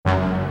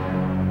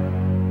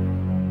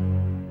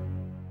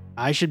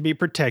I should be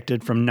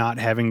protected from not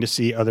having to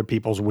see other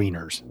people's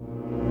wieners.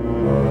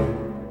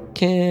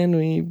 Can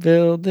we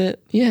build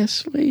it?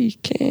 Yes, we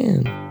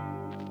can.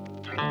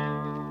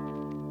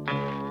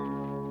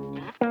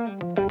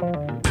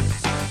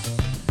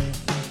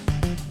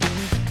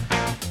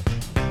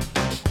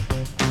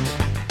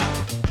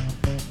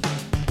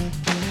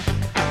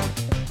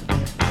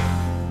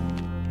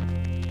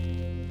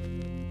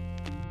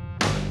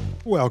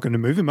 Welcome to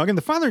Movie Muggin',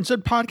 the father and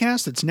son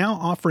podcast that's now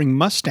offering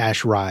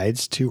mustache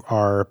rides to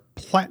our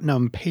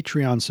platinum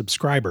Patreon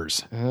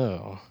subscribers.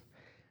 Oh,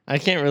 I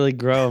can't really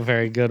grow a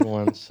very good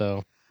one,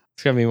 so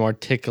it's going to be more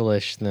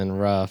ticklish than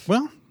rough.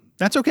 Well,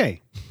 that's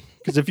okay.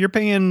 Because if you're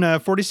paying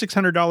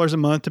 $4,600 a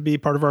month to be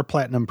part of our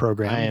platinum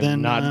program, I am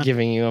then not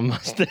giving you a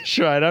mustache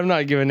ride. I'm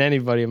not giving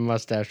anybody a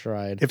mustache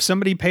ride. If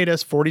somebody paid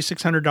us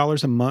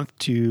 $4,600 a month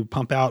to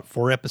pump out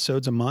 4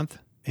 episodes a month,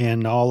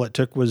 and all it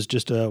took was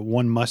just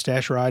one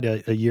mustache ride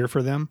a year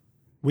for them,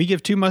 we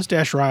give 2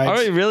 mustache rides. Are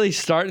we really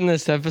starting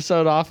this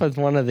episode off with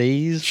one of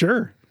these?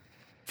 Sure.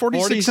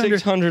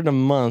 $4,600 a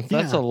month.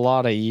 That's Yeah. a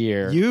lot a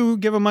year. You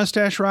give a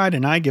mustache ride,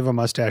 and I give a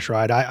mustache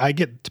ride. I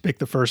get to pick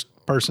the first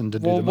person to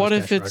do the mustache what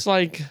if it's ride.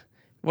 like,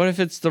 what if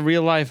it's the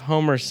real life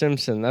Homer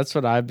Simpson? That's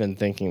what I've been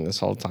thinking this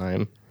whole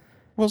time.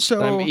 Well,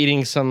 so I'm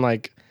eating some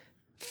like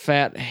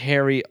fat,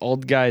 hairy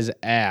old guy's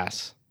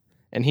ass,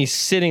 and he's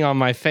sitting on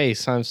my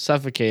face. So I'm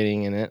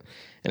suffocating in it,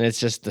 and it's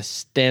just the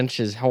stench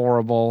is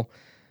horrible.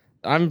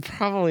 I'm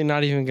probably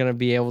not even going to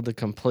be able to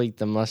complete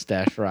the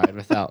mustache ride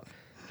without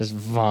just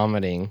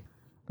vomiting.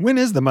 when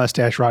is the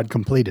mustache ride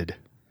completed?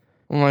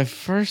 Well, my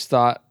first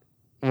thought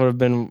would have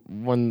been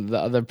when the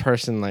other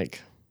person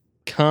like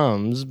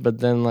comes, but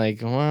then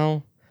like,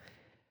 well,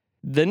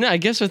 then I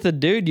guess with a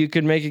dude you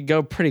could make it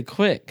go pretty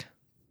quick.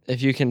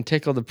 If you can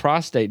tickle the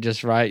prostate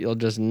just right, you'll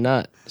just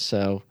nut.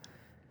 So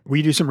Will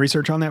you do some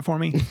research on that for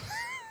me?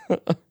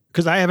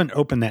 Because I haven't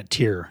opened that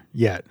tier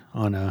yet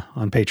on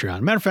Patreon.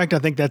 Matter of fact, I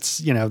think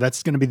that's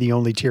going to be the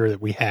only tier that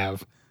we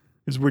have.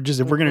 Is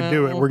if we're going to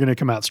do it, we're going to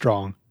come out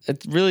strong.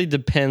 it really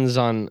depends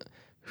on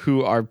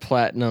who our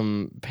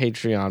platinum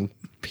Patreon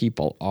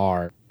people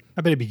are.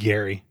 I bet it'd be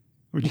Gary.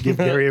 Would you give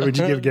Gary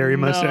a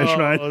mustache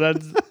ride? No,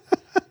 that's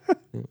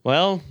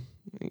well,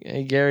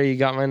 hey, Gary, you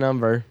got my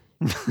number.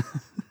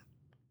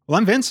 Well,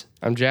 I'm Vince.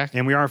 I'm Jack.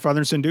 And we are a father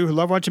and son duo who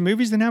love watching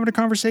movies and having a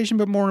conversation,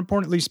 but more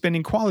importantly,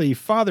 spending quality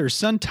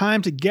father-son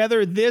time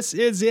together. This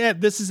is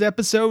it. This is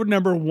episode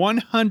number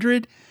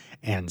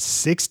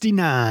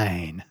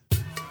 169.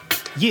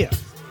 Yeah.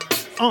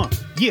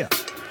 Yeah.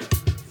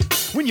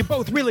 When you're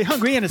both really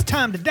hungry and it's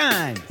time to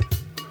dine.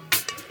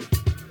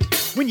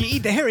 When you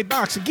eat the hairy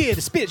box and get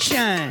a spit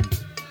shine.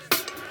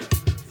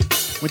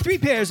 When 3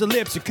 pairs of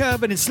lips are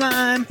covered in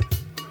slime.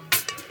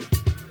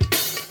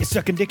 It's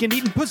sucking dick and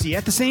eating pussy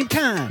at the same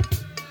time.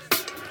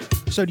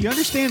 So do you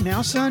understand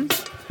now, son?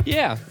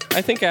 Yeah,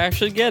 I think I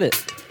actually get it.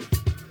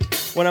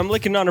 When I'm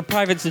licking on her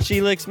privates and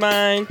she licks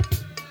mine.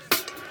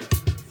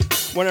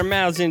 When our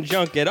mouths and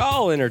junk get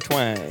all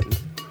intertwined.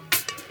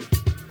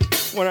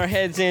 When our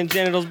heads and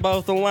genitals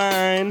both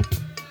align.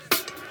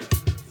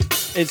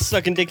 It's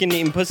sucking dick and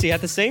eating pussy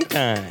at the same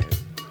time.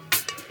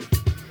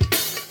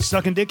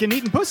 Sucking dick and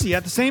eating pussy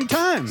at the same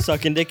time.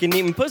 Sucking dick and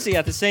eating pussy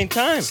at the same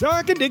time.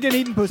 Sucking dick and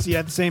eating pussy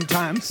at the same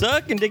time.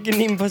 Sucking dick and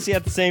eating pussy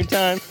at the same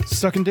time.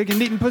 Sucking dick and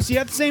eating pussy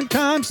at the same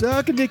time.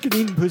 Sucking dick and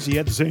eating pussy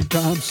at the same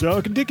time.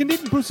 Sucking dick and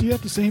eating pussy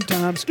at the same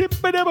time. Skip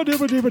a dibba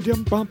dibba dibba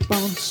dim bum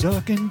bum.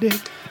 Sucking dick,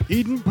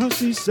 eating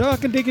pussy.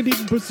 Sucking dick and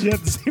eating pussy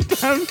at the same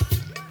time.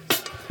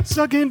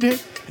 Sucking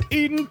dick,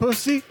 eating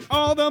pussy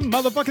all the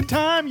motherfucking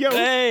time, yo.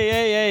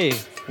 Hey.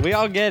 We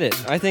all get it.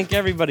 I think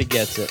everybody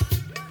gets it.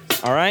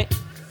 All right?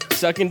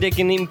 Sucking dick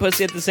and eating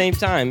pussy at the same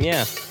time,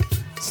 yeah.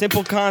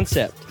 Simple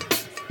concept.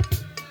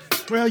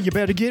 Well, you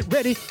better get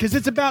ready, because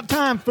it's about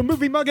time for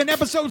Movie Muggin'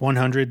 episode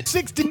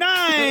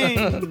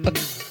 169.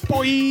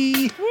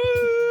 Boy.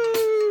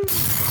 Woo!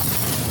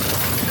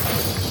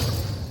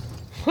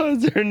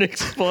 Was there an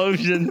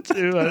explosion,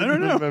 too? I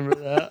don't remember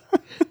that.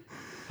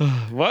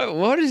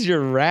 What is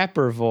your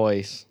rapper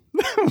voice?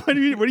 What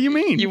do you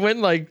mean? You went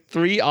like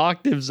 3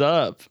 octaves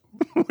up.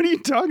 What are you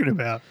talking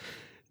about?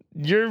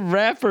 Your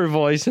rapper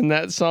voice in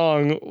that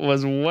song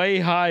was way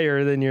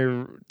higher than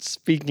your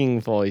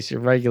speaking voice, your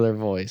regular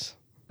voice.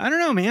 I don't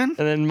know, man.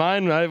 And then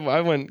mine,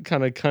 I went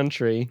kind of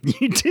country.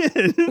 You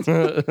did.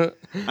 I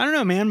don't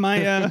know, man.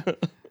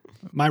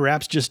 My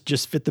raps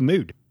just fit the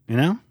mood. You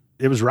know,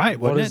 it was right.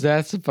 What Wasn't is it?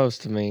 that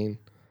supposed to mean?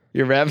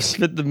 Your raps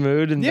fit the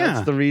mood, and Yeah.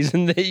 that's the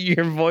reason that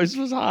your voice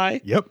was high?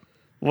 Yep.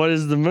 What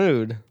is the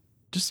mood?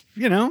 Just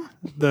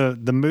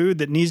the mood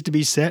that needs to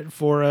be set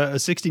for a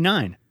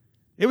 69.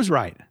 It was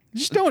right.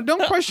 Just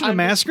don't question the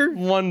master.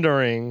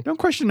 Wondering. Don't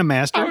question the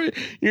master.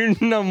 You're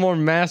no more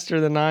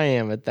master than I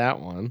am at that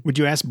one. Would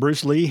you ask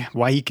Bruce Lee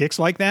why he kicks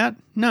like that?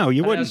 No,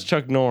 you wouldn't. That's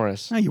Chuck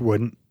Norris. No, you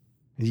wouldn't.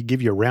 He'd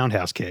give you a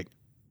roundhouse kick.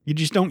 You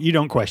just don't. You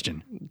don't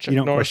question. Chuck you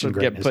don't Norris question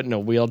would get greatness. put in a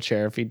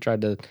wheelchair if he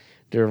tried to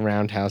do a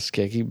roundhouse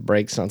kick. He'd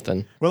break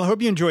something. Well, I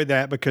hope you enjoyed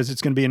that because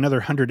it's going to be another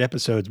 100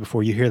 episodes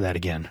before you hear that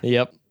again.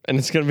 Yep. And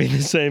it's going to be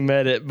the same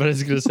edit, but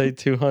it's going to say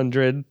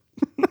 200.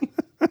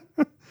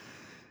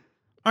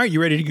 All right,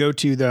 you ready to go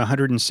to the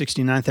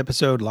 169th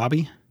episode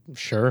lobby?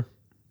 Sure.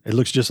 It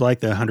looks just like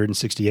the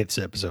 168th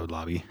episode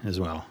lobby as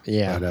well.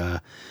 Yeah. But, all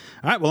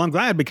right, well, I'm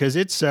glad because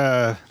it's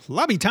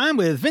lobby time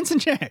with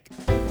Vincent Jack.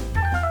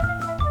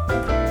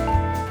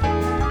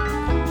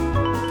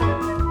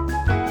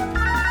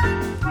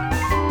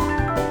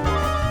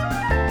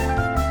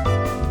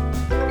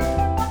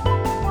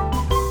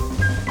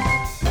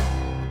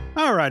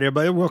 All right,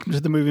 everybody, welcome to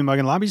the Movie Mug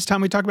and Lobby. It's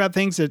time we talk about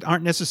things that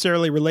aren't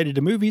necessarily related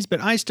to movies,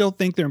 but I still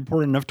think they're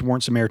important enough to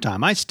warrant some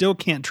airtime. I still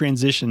can't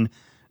transition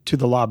to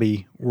the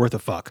lobby worth a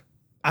fuck.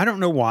 I don't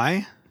know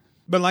why,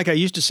 but like I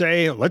used to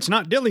say, let's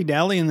not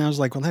dilly-dally, and I was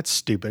like, well, that's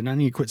stupid. I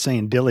need to quit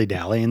saying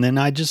dilly-dally, and then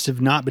I just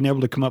have not been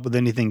able to come up with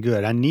anything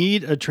good. I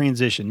need a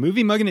transition.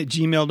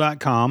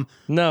 MovieMuggin@gmail.com.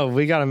 No,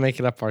 we got to make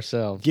it up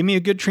ourselves. Give me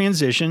a good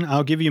transition.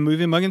 I'll give you a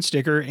Movie Muggin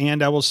sticker,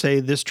 and I will say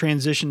this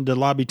transition to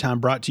lobby time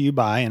brought to you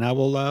by, and I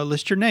will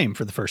list your name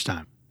for the first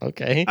time.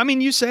 Okay. I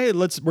mean, you say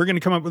we're going to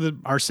come up with it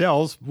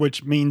ourselves,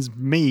 which means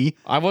me.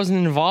 I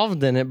wasn't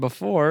involved in it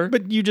before.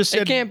 But you just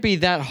said it can't be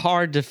that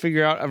hard to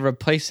figure out a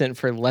replacement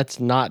for let's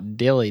not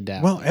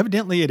dilly-dally. Well,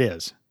 evidently it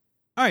is.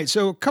 All right,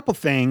 so a couple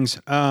things.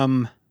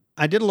 I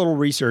did a little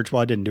research.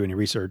 Well, I didn't do any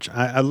research.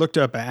 I looked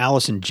up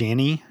Allison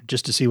Janney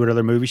just to see what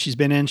other movies she's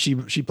been in. She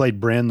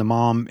played Bryn, the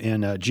mom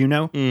in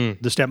Juno, the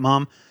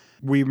stepmom.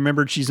 We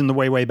remembered she's in the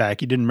way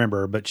back. You didn't remember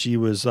her, but she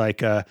was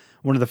like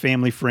one of the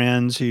family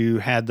friends who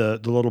had the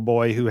little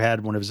boy who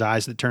had one of his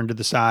eyes that turned to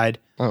the side.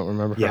 I don't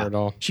remember her at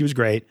all. She was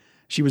great.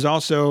 She was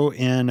also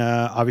in,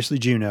 obviously,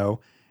 Juno,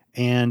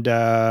 and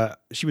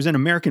she was in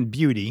American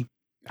Beauty.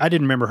 I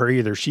didn't remember her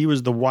either. She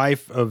was the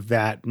wife of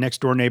that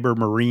next-door neighbor,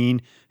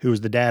 Maureen, who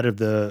was the dad of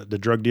the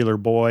drug dealer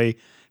boy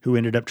who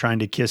ended up trying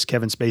to kiss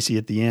Kevin Spacey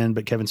at the end,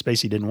 but Kevin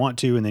Spacey didn't want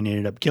to, and then he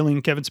ended up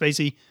killing Kevin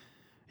Spacey.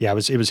 Yeah,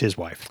 it was his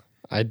wife.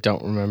 I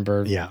don't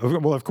remember. Yeah,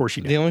 well, of course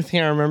you do. The only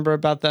thing I remember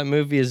about that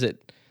movie is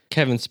that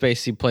Kevin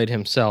Spacey played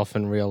himself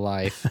in real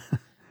life.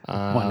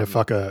 Wanting to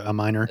fuck a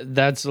minor.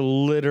 That's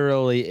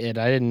literally it.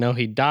 I didn't know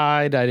he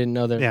died. I didn't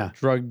know there was a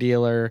drug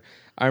dealer.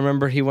 I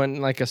remember he went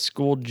in like a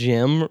school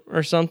gym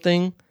or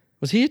something.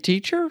 Was he a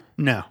teacher?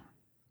 No.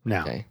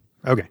 Okay.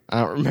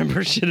 I don't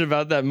remember shit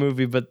about that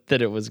movie, but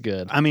that it was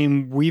good. I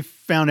mean, we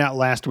found out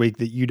last week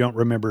that you don't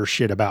remember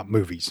shit about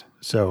movies.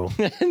 So,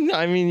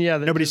 I mean, yeah.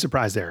 Nobody's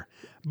surprised there.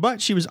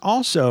 But she was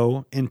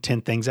also in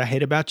 10 Things I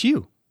Hate About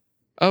You.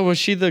 Oh, was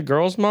she the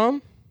girl's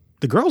mom?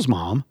 The girl's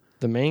mom?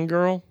 The main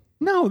girl?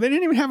 No, they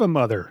didn't even have a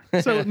mother.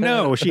 So,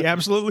 no, she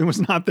absolutely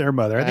was not their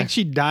mother. I think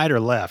she died or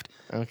left.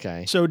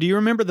 Okay. So, do you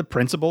remember the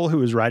principal who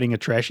was writing a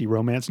trashy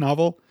romance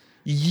novel?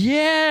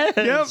 Yes!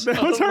 Yep,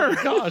 that was her. Oh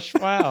my gosh,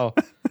 wow.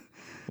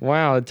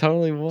 Wow, it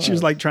totally was. She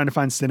was like trying to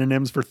find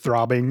synonyms for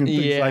throbbing and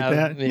things like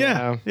that.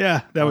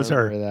 Yeah, that was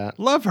her. That.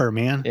 Love her,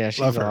 man. Yeah,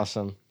 she's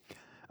awesome.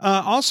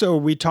 Also,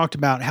 we talked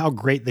about how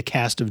great the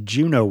cast of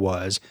Juno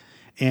was,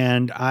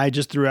 and I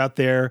just threw out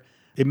there,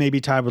 it may be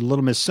tied with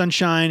Little Miss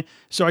Sunshine,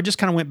 so I just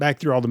kind of went back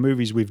through all the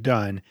movies we've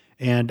done,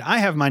 and I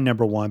have my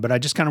number one, but I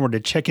just kind of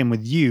wanted to check in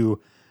with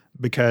you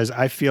because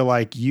I feel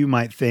like you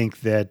might think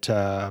that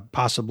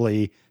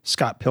possibly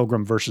Scott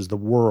Pilgrim versus the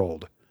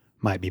World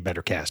might be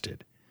better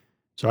casted.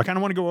 So I kind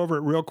of want to go over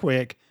it real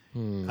quick.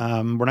 We're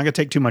not going to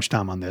take too much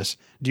time on this.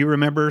 Do you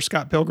remember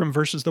Scott Pilgrim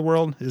versus the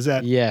World? Is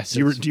that yes?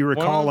 Do you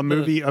recall a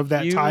movie of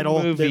that title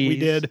that we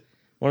did?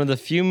 One of the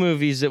few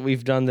movies that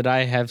we've done that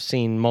I have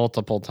seen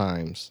multiple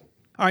times.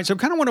 All right, so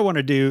kind of what I want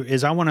to do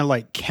is I want to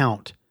like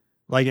count,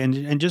 like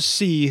and just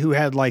see who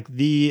had like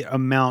the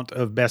amount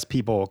of best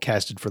people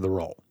casted for the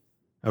role.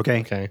 Okay.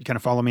 You kind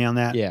of follow me on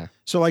that? Yeah.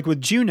 So like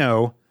with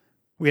Juno,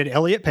 we had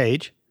Elliot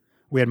Page,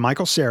 we had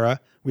Michael Cera,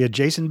 we had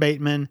Jason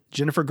Bateman,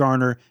 Jennifer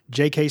Garner,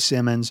 J.K.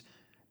 Simmons,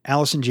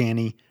 Allison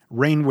Janney,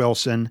 Rainn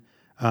Wilson.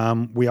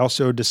 We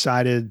also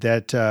decided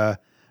that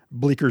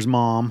Bleeker's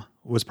mom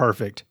was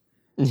perfect,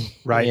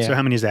 right? Yeah. So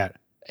how many is that?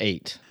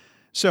 8.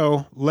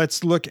 So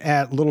let's look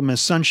at Little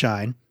Miss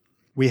Sunshine.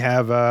 We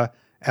have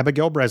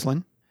Abigail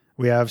Breslin.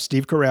 We have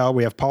Steve Carell.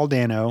 We have Paul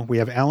Dano. We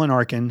have Alan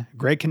Arkin,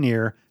 Greg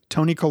Kinnear,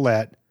 Toni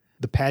Collette,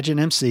 the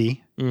pageant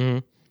MC. Mm-hmm.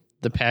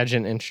 The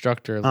pageant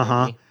instructor.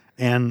 Lady.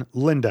 And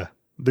Linda,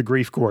 the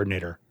grief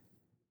coordinator.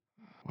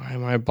 Why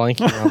am I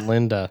blanking on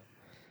Linda?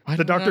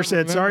 The doctor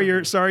said, sorry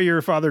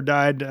your father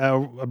died.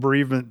 A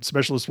bereavement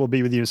specialist will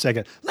be with you in a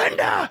second.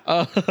 Linda!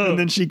 And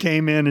then she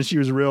came in and she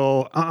was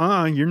real,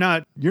 you're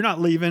not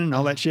leaving and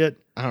all that shit.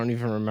 I don't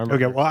even remember.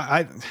 Okay, well,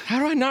 how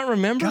do I not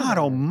remember? God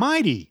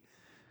almighty.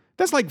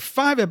 That's like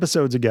 5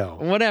 episodes ago.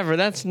 Whatever,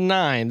 that's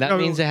 9. That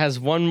means it has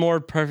one more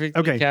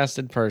perfectly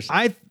casted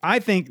person. I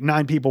think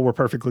 9 people were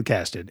perfectly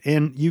casted.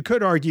 And you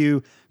could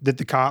argue that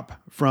the cop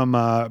from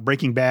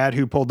Breaking Bad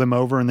who pulled them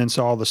over and then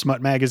saw the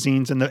smut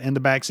magazines in the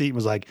backseat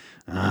was like,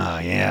 oh,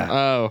 yeah.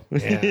 Oh,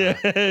 yeah.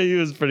 He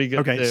was pretty good.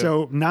 Okay, too.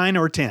 So 9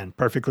 or 10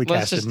 perfectly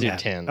casted. Let's just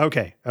do 10.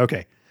 Okay. All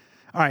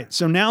right,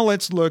 so now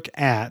let's look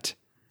at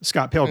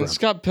Scott Pilgrim. And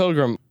Scott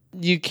Pilgrim,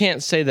 you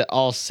can't say that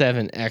all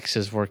 7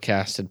 X's were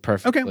casted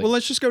perfectly. Okay, well,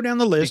 let's just go down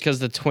the list. Because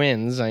the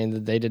twins, I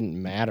mean, they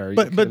didn't matter. You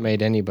could have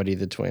made anybody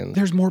the twins.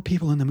 There's more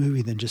people in the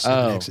movie than just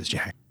 7 X's,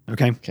 Jack.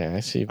 Okay. Okay, I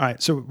see. All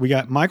right. So we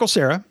got Michael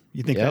Cera.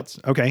 You think Yep. that's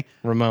okay?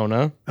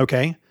 Ramona.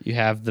 Okay. You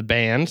have the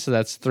band, so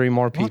that's 3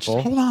 more Well, just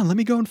people. hold on. Let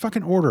me go in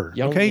fucking order.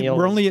 Young okay. Neil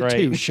We're only is at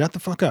great. 2. Shut the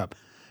fuck up.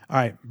 All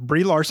right.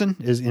 Brie Larson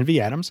is Envy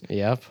Adams.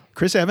 Yep.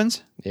 Chris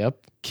Evans. Yep.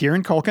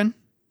 Kieran Culkin.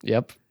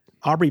 Yep.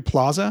 Aubrey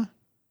Plaza.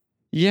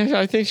 Yeah,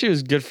 I think she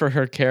was good for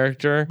her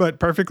character. But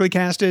perfectly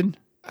casted.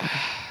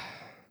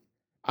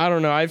 I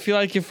don't know. I feel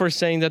like if we're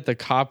saying that the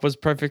cop was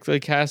perfectly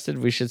casted,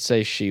 we should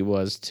say she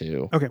was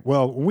too. Okay.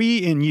 Well,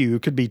 we and you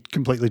could be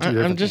completely two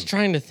different I'm just things.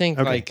 trying to think.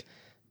 Okay. Like,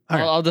 All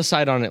right. I'll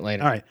decide on it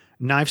later. All right.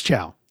 Knives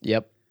Chow.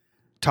 Yep.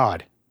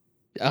 Todd.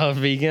 Oh,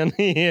 vegan.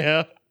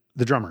 Yeah.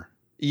 The drummer.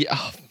 Yeah.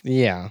 Oh,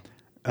 yeah.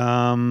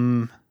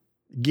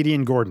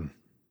 Gideon Gordon.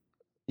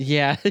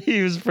 Yeah.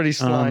 He was pretty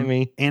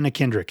slimy, Anna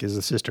Kendrick is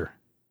the sister.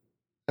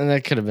 and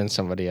that could have been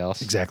somebody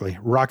else. Exactly.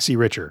 Roxy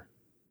Richer.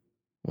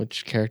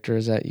 Which character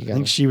is that? You I got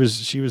think she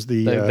was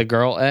the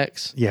girl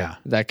X. yeah.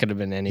 That could have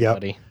been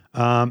anybody.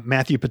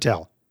 Matthew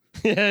Patel.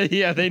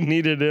 Yeah. They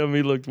needed him.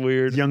 He looked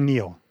weird. Young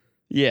Neil.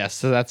 Yes.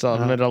 So that's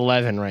I'm at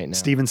 11 right now.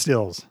 Stephen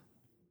Stills.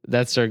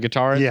 That's our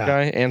guitarist Yeah.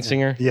 guy and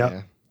singer.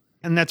 Yeah.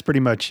 And that's pretty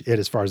much it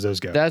as far as those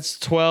go. That's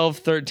 12,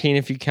 13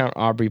 if you count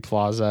Aubrey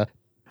Plaza.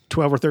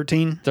 12 or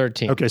 13?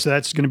 13. Okay, so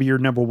that's going to be your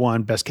number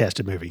 1 best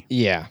casted movie.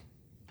 Yeah.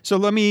 So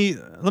let me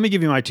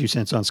give you my 2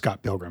 cents on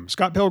Scott Pilgrim.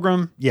 Scott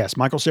Pilgrim, yes,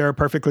 Michael Cera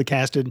perfectly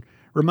casted.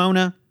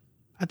 Ramona,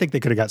 I think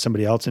they could have got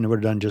somebody else and it would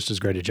have done just as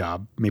great a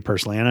job, me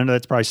personally. And I know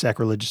that's probably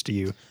sacrilegious to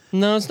you.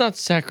 No, it's not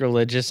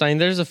sacrilegious. I mean,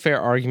 there's a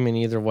fair argument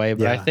either way,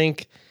 but I Yeah.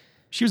 think,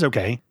 She was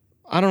okay.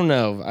 I don't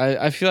know.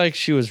 I feel like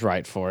she was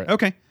right for it.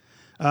 Okay.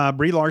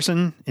 Brie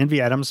Larson,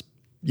 Envy Adams,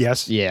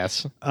 yes.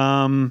 Yes.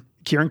 Kieran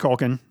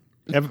Culkin,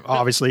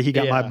 obviously he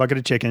got my Yeah. bucket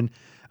of chicken.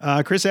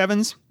 Chris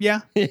Evans,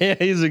 yeah. Yeah,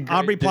 he's a great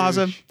Aubrey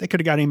Plaza, douche. they could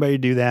have got anybody to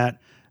do that.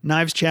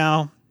 Knives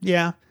Chow,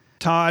 yeah.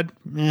 Todd,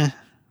 I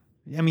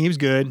mean, he was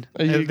good.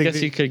 I guess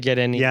you could get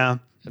any. Yeah.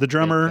 The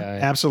drummer, guy.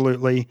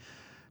 absolutely.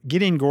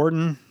 Gideon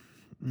Gordon,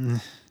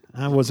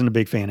 I wasn't a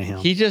big fan of him.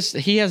 He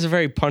has a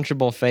very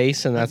punchable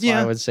face, and that's why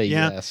I would say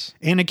yes.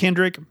 Anna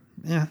Kendrick,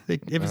 yeah.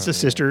 If it's a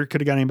sister, could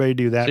have got anybody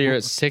to do that. So you're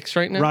at 6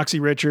 right now? Roxy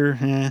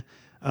Richer,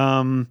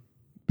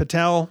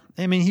 Patel,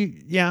 I mean,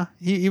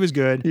 he was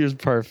good. He was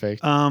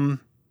perfect.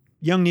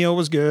 Young Neil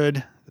was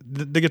good.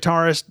 The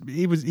guitarist,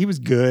 he was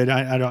good.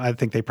 I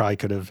think they probably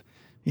could have,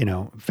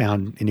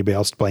 found anybody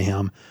else to play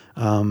him.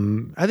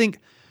 I think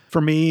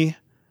for me,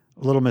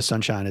 Little Miss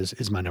Sunshine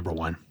is my number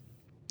 1.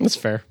 That's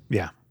fair.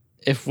 Yeah.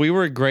 If we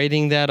were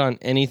grading that on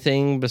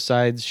anything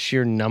besides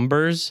sheer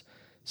numbers,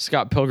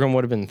 Scott Pilgrim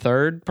would have been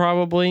 3rd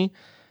probably.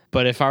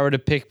 But if I were to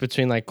pick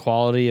between like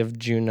quality of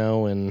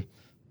Juno and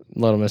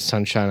Little Miss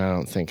Sunshine, I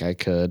don't think I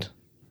could.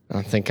 I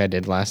don't think I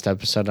did last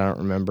episode. I don't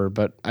remember,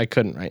 but I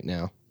couldn't right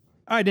now.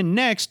 All right. And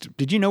next,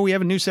 did you know we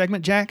have a new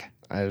segment, Jack?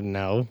 I don't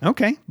know.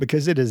 Okay.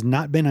 Because it has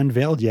not been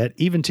unveiled yet,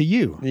 even to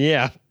you.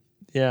 Yeah.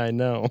 Yeah, I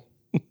know.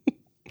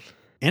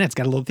 And it's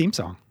got a little theme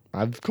song.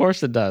 Of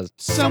course it does.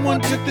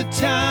 Someone took the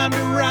time to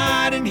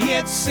write and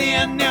hit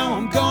send. Now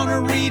I'm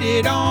gonna read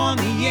it on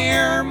the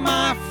air,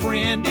 my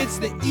friend. It's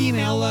the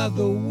email of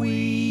the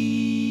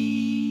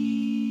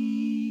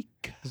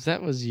week.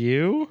 That was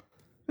you?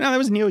 No, that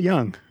was Neil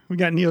Young. We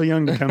got Neil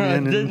Young to come It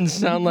in. didn't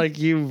sound like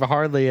you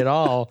hardly at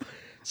all.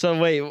 So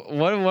wait,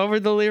 what were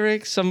the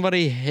lyrics?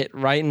 Somebody hit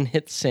write and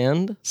hit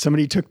send?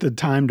 Somebody took the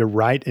time to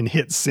write and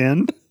hit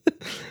send.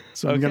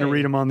 So I'm going to Okay.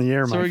 read them on the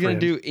air, So my we're going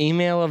friend. to do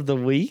email of the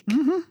week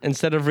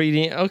instead of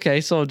reading. Okay,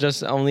 so we'll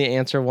just only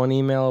answer one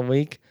email a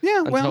week. Yeah,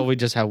 until well, we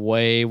just have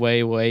way,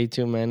 way, way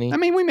too many. I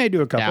mean, we may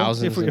do a couple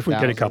Thousands if we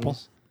and get a couple.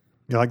 thousands.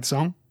 You like the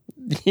song?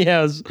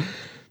 Yes.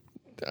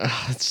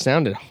 It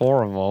sounded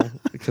horrible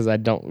because I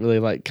don't really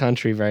like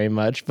country very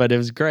much, but it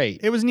was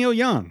great. It was Neil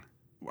Young.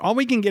 All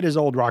we can get is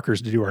old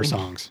rockers to do our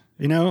songs.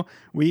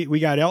 We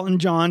got Elton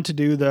John to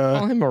do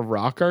Call the him a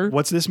rocker?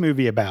 What's This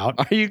Movie About?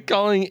 Are you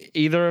calling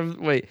either of...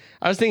 Wait,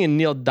 I was thinking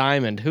Neil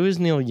Diamond. Who is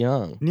Neil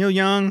Young? Neil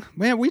Young,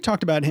 man, we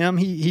talked about him.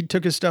 He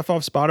took his stuff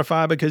off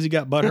Spotify because he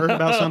got butthurt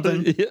about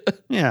something.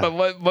 Yeah. But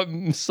what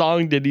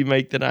song did he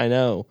make that I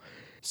know?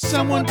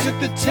 Someone took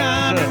the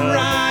time to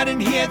write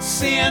and hit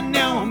send.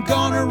 Now I'm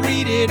gonna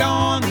read it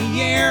on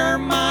the air,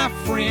 my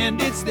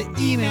friend. It's the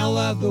email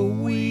of the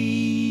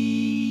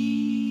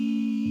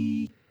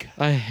week.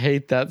 I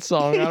hate that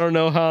song. I don't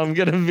know how I'm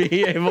gonna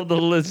be able to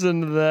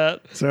listen to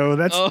that. So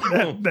that's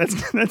Oh.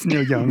 that's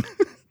Neil Young.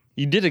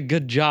 You did a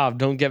good job.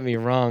 Don't get me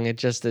wrong.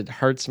 It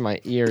hurts my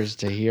ears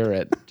to hear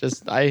it.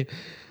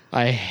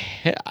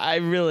 I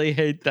really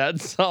hate that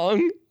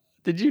song.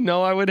 Did you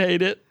know I would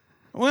hate it?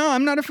 Well,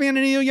 I'm not a fan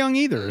of Neil Young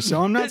either,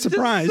 so I'm not It just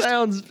surprised.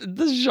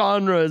 the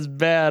genre is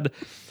bad.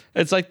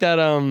 It's like that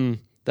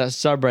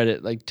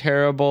subreddit, like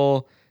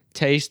terrible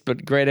taste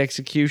but great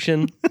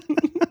execution.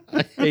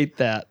 I hate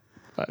that.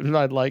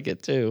 I'd like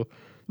it too.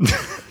 I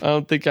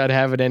don't think I'd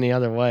have it any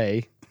other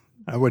way.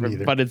 I wouldn't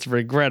either. But it's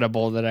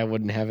regrettable that I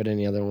wouldn't have it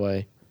any other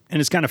way. And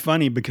it's kind of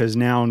funny because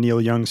now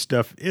Neil Young's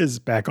stuff is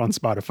back on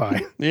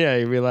Spotify. Yeah,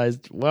 he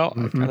realized, well,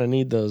 I kind of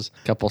need those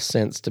couple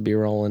cents to be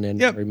rolling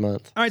in every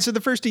month. All right, so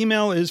the first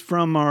email is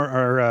from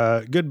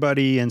our good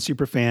buddy and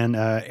super fan,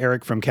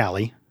 Eric from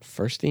Cali.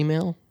 First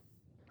email?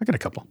 I got a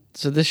couple.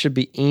 So this should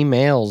be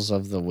emails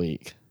of the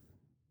week.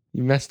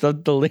 You messed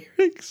up the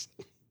lyrics?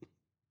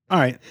 All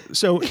right,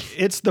 so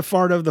it's the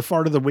fart of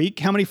the week.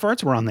 How many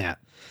farts were on that?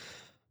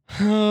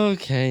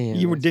 Okay. Yeah,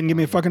 You didn't give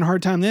me a fucking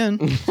hard time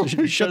then.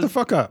 Shut the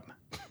fuck up.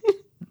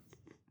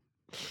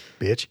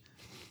 Bitch.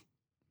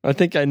 I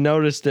think I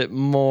noticed it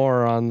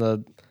more on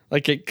the,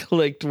 like it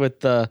clicked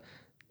with the,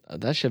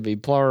 that should be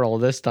plural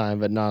this time,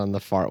 but not on the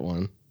fart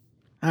one.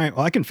 All right,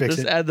 well, I can fix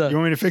Just it. add the- You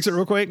want me to fix it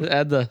real quick?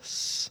 Add the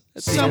s.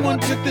 at the Someone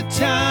end. took the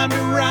time to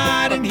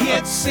write and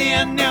hit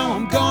send. Now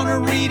I'm gonna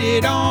read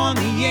it on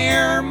the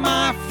air,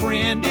 my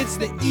friend. It's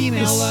the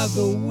email of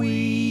the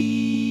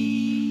week.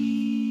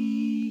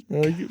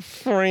 Oh, you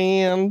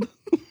friend.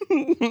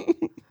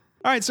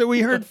 All right, so we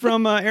heard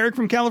from Eric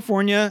from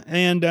California,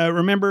 and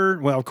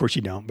remember, well, of course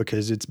you don't,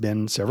 because it's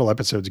been several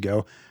episodes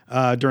ago.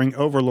 During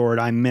Overlord,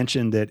 I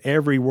mentioned that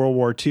every World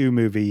War II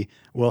movie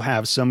will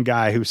have some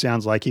guy who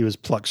sounds like he was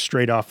plucked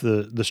straight off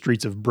the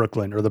streets of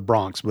Brooklyn or the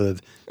Bronx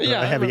with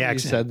Yeah, a I heavy remember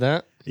accent. You said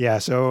that. Yeah,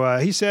 so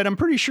he said, I'm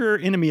pretty sure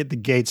Enemy at the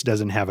Gates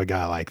doesn't have a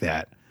guy like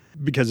that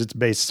because it's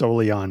based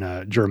solely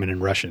on German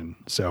and Russian.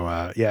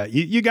 So, yeah,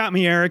 you got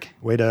me, Eric.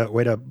 Way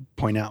to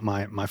point out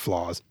my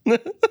flaws.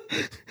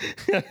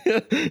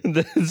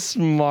 The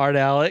smart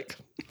Alec.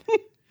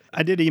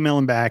 I did email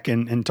him back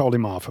and told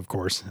him off, of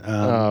course.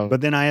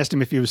 But then I asked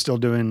him if he was still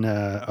doing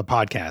a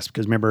podcast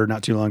because remember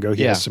not too long ago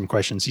he asked some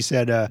questions. He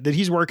said that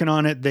he's working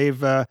on it.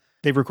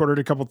 They've recorded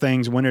a couple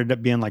things. One ended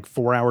up being like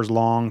 4 hours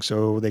long,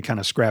 so they kind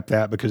of scrapped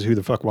that because who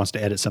the fuck wants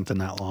to edit something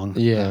that long?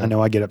 Yeah. I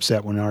know I get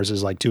upset when ours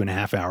is like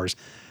 2.5 hours.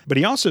 But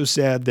he also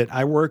said that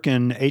I work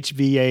in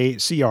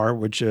HVACR,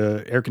 which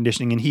air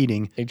conditioning and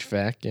heating.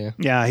 HVAC, yeah.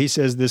 Yeah, he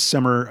says this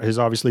summer has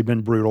obviously been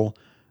brutal.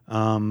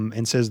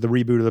 And says the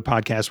reboot of the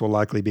podcast will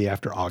likely be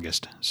after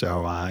August.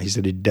 So he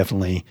said he'd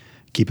definitely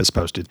keep us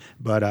posted.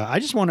 But I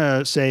just want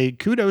to say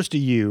kudos to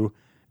you,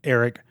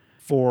 Eric,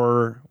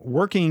 for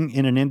working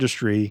in an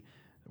industry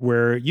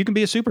where you can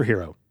be a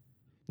superhero.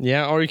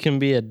 Yeah, or you can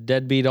be a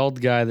deadbeat old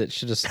guy that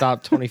should have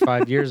stopped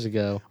 25 years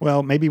ago.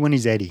 Well, maybe when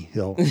he's 80,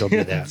 he'll do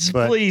that.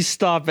 But Please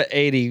stop at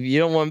 80. You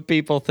don't want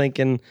people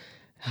thinking,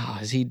 oh,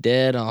 is he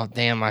dead? Oh,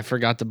 damn, I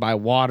forgot to buy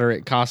water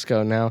at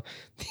Costco now.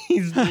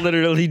 He's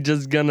literally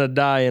just going to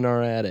die in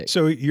our attic.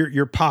 so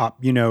your pop,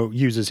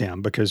 uses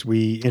him because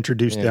we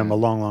introduced them a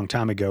long, long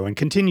time ago and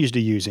continues to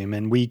use him.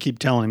 And we keep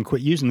telling him,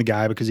 quit using the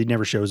guy because he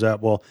never shows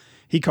up. Well,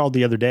 he called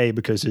the other day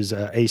because his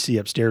AC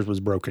upstairs was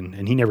broken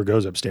and he never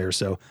goes upstairs.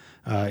 So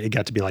it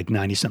got to be like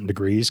 90-something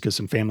degrees because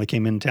some family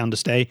came in town to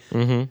stay.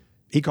 Mm-hmm.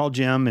 He called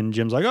Jim and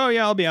Jim's like, oh,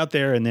 yeah, I'll be out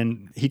there. And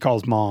then he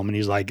calls Mom and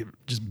he's like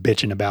just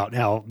bitching about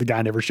how the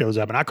guy never shows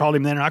up. And I called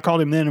him then and I called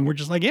him then. And we're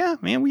just like, yeah,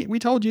 man, we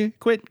told you.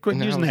 Quit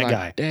And I using was that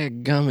like, guy.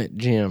 Dadgummit,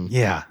 Jim.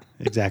 Yeah,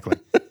 exactly.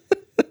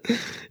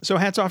 So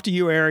hats off to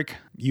you, Eric.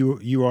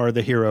 You are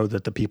the hero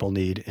that the people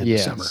need in the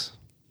summer.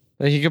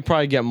 Like, you could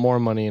probably get more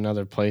money in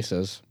other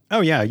places. Oh,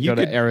 yeah. You Go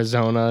could to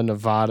Arizona,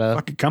 Nevada,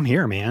 fucking come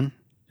here, man.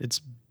 It's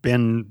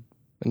been,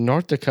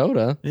 North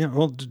Dakota.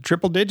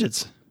 triple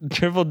digits.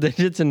 Triple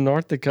digits in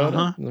North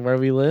Dakota, where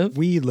we live.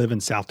 We live in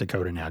South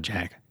Dakota now,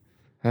 Jack.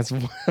 That's so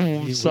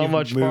We've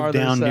much moved farther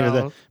down south. near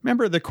the.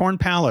 Remember the Corn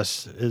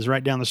Palace is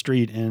right down the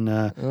street, and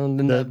And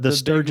then the big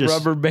Sturgis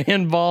rubber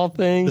band ball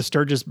thing. the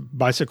Sturgis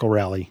bicycle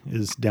rally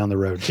is down the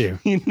road too.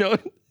 You know,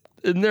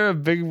 isn't there a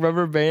big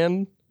rubber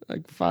band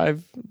like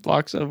 5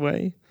 blocks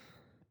away?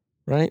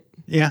 Right?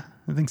 Yeah,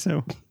 I think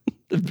so.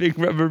 The big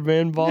rubber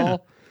band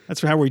ball. That's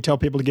how we tell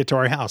people to get to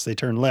our house. They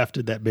turn left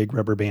at that big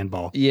rubber band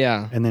ball.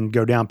 Yeah. And then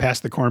go down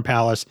past the Corn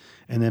Palace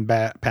and then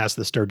past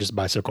the Sturgis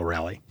bicycle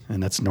rally.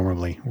 And that's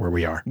normally where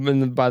we are.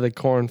 And by the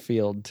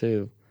cornfield,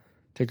 too.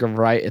 Take a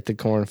right at the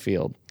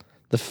cornfield.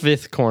 The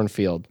 5th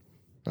cornfield,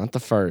 not the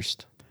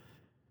 1st.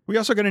 We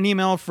also got an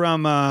email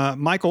from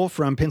Michael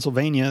from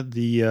Pennsylvania,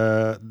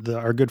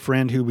 our good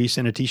friend who we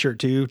sent a T-shirt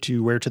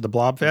to wear to the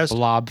Blobfest.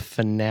 Blob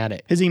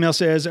fanatic. His email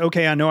says,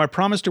 okay, I know I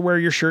promised to wear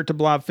your shirt to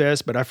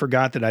Blobfest, but I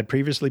forgot that I'd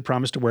previously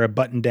promised to wear a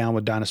button down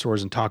with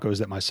dinosaurs and tacos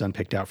that my son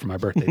picked out for my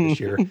birthday this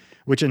year,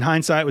 which in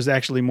hindsight was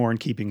actually more in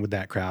keeping with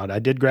that crowd. I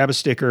did grab a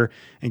sticker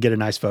and get a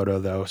nice photo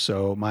though.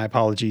 So my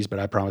apologies, but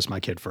I promised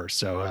my kid first.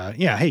 So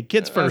yeah, hey,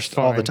 kids first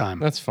all the time.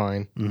 That's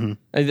fine.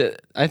 Mm-hmm.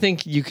 I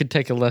think you could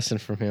take a lesson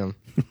from him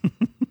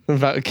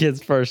about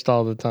kids first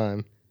all the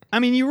time. I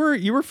mean, you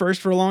were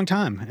first for a long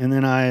time, and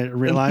then I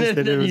realized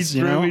that it He was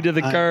threw me to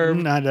the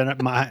curb.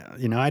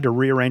 I had to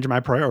rearrange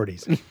my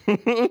priorities.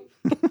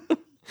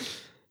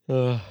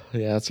 Yeah,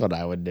 that's what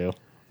I would do.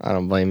 I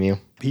don't blame you.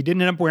 He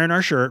didn't end up wearing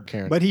our shirt,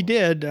 Karen. but he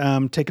did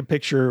take a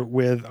picture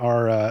with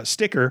our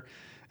sticker,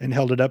 and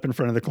held it up in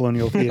front of the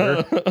Colonial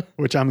Theater,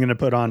 which I'm going to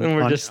put on. And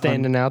we're just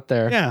standing out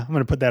there. Yeah, I'm going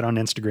to put that on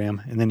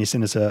Instagram. And then he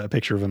sent us a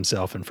picture of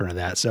himself in front of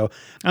that. So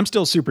I'm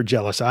still super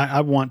jealous.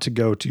 I want to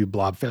go to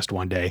Blobfest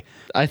one day.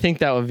 I think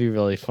that would be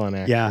really fun,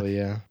 actually.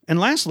 Yeah. And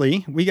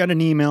lastly, we got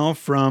an email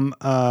from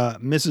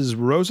Mrs.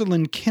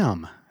 Rosalind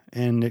Kim.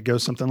 And it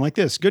goes something like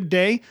this. Good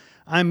day.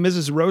 I'm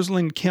Mrs.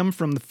 Rosalind Kim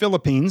from the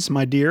Philippines.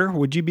 My dear,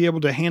 would you be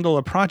able to handle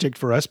a project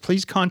for us?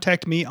 Please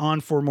contact me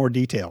on for more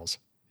details.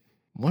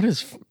 What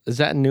is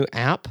that a new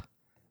app?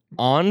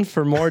 On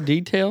for more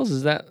details?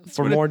 Is that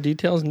for more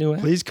details, new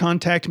app? Please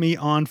contact me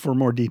on for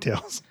more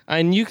details.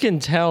 And you can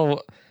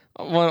tell,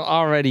 well,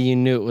 already you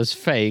knew it was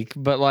fake,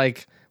 but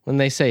like when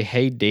they say,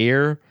 hey,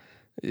 dear,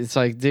 it's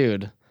like,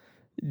 dude,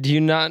 do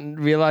you not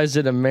realize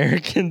that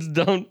Americans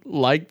don't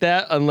like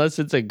that unless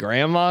it's a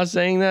grandma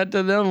saying that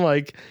to them?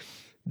 Like,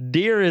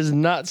 dear is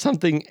not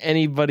something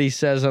anybody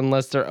says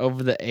unless they're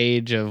over the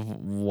age of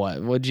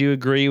what? Would you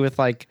agree with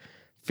like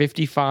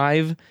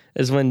 55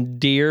 is when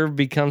dear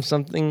becomes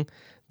something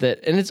that,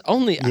 and it's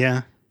only,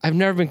 Yeah. I've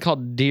never been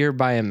called dear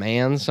by a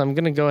man, so I'm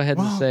going to go ahead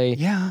and say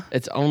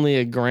it's only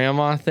a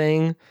grandma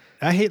thing.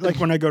 I hate like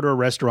when I go to a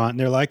restaurant and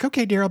they're like,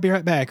 okay, dear, I'll be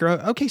right back. Or,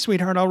 okay,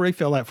 sweetheart, I'll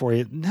refill that for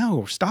you.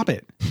 No, stop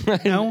it.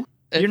 No,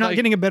 you're not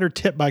getting a better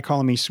tip by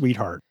calling me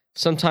sweetheart.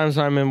 Sometimes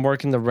when I'm in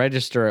working the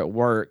register at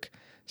work,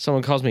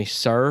 someone calls me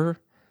sir.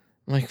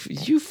 I'm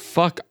like, you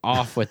fuck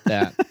off with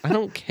that. I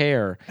don't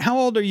care. How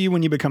old are you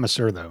when you become a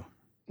sir, though?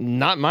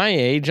 Not my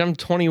age. I'm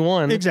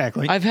 21.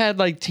 Exactly. I've had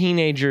like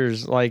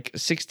teenagers, like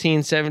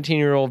 16,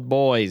 17-year-old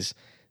boys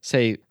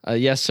say,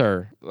 yes,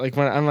 sir. Like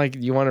when I'm like,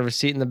 you want a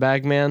receipt in the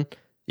bag, man?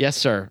 Yes,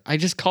 sir. I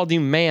just called you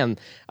man.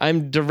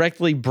 I'm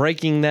directly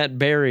breaking that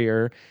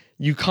barrier.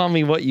 You call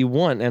me what you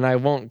want and I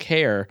won't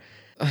care.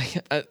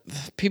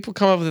 People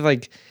come up with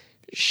like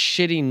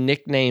shitty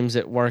nicknames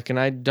at work and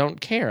I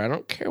don't care. I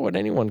don't care what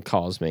anyone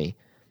calls me.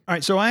 All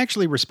right, so I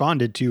actually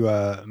responded to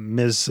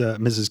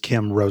Mrs.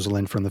 Kim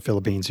Rosalind from the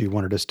Philippines who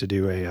wanted us to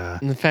do a...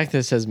 And the fact that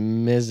it says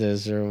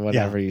Mrs. or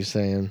whatever you're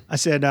saying. I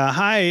said,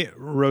 hi,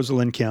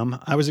 Rosalind Kim.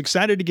 I was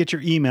excited to get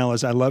your email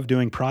as I love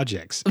doing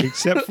projects,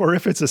 except for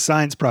if it's a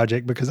science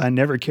project because I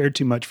never cared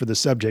too much for the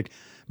subject,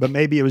 but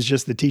maybe it was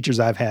just the teachers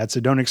I've had,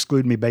 so don't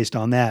exclude me based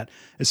on that,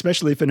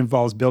 especially if it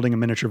involves building a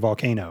miniature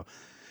volcano.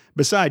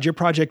 Besides, your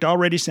project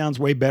already sounds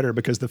way better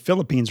because the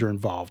Philippines are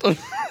involved.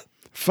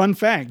 Fun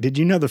fact, did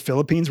you know the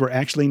Philippines were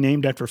actually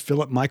named after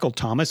Philip Michael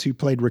Thomas, who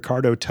played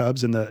Ricardo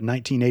Tubbs in the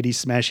 1980s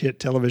smash hit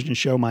television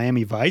show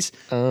Miami Vice?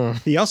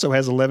 He also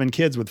has 11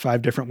 kids with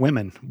 5 different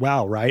women.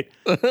 Wow, right?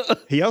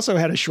 He also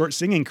had a short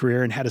singing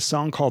career and had a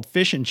song called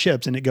Fish and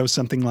Chips, and it goes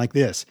something like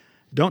this.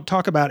 Don't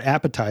talk about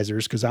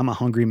appetizers, because I'm a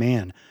hungry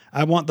man.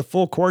 I want the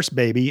full course,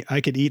 baby. I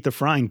could eat the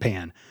frying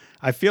pan.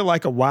 I feel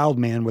like a wild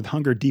man with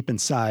hunger deep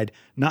inside.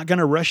 Not going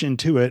to rush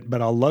into it,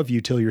 but I'll love you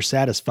till you're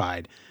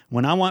satisfied.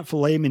 When I want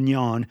filet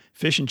mignon,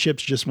 fish and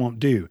chips just won't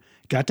do.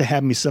 Got to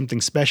have me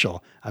something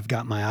special. I've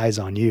got my eyes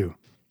on you.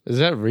 Is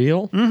that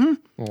real? Mm-hmm.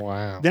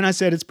 Wow. Then I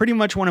said, it's pretty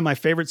much one of my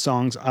favorite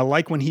songs. I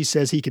like when he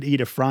says he could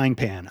eat a frying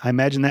pan. I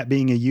imagine that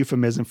being a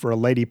euphemism for a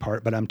lady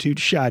part, but I'm too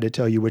shy to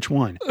tell you which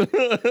one.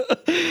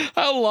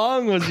 How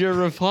long was your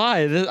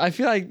reply? I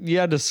feel like you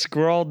had to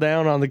scroll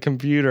down on the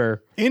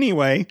computer.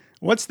 Anyway,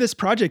 what's this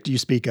project you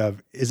speak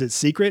of? Is it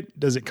secret?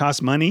 Does it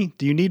cost money?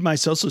 Do you need my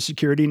social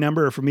security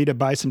number or for me to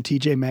buy some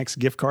TJ Maxx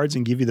gift cards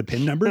and give you the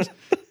PIN numbers?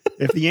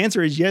 If the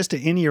answer is yes to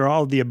any or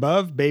all of the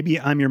above, baby,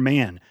 I'm your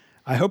man.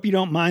 I hope you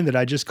don't mind that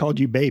I just called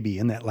you baby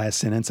in that last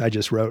sentence I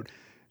just wrote.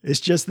 It's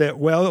just that,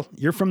 well,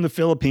 you're from the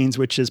Philippines,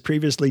 which as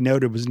previously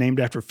noted was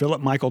named after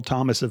Philip Michael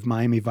Thomas of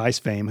Miami Vice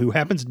fame, who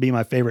happens to be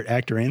my favorite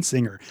actor and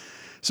singer.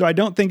 So I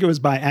don't think it was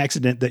by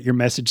accident that your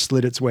message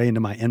slid its way into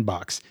my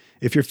inbox.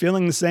 If you're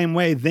feeling the same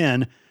way,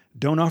 then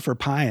don't offer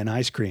pie and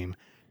ice cream.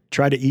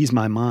 Try to ease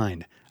my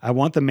mind. I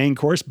want the main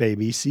course,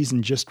 baby,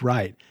 seasoned just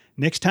right.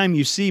 Next time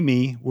you see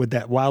me with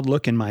that wild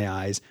look in my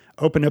eyes,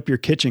 open up your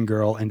kitchen,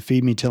 girl, and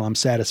feed me till I'm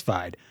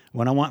satisfied.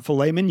 When I want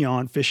filet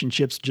mignon, fish and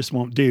chips just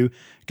won't do.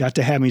 Got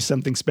to have me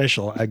something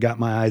special. I got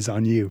my eyes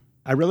on you.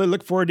 I really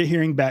look forward to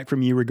hearing back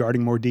from you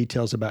regarding more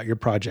details about your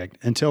project.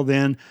 Until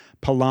then,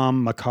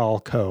 Palam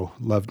McCall Co.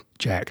 Love,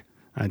 Jack.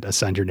 I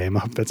signed your name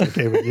up. That's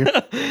okay with you.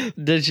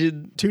 Did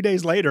you? 2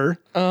 days later.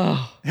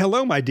 Oh.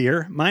 Hello, my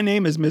dear. My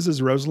name is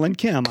Mrs. Rosalind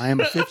Kim. I am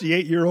a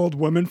 58-year-old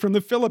woman from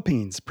the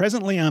Philippines.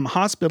 Presently, I'm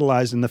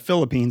hospitalized in the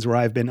Philippines where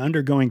I've been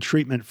undergoing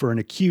treatment for an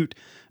acute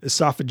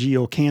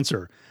esophageal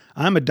cancer.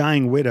 I'm a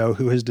dying widow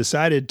who has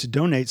decided to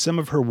donate some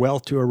of her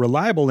wealth to a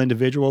reliable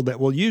individual that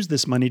will use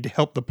this money to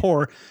help the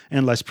poor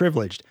and less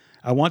privileged.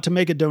 I want to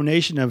make a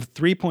donation of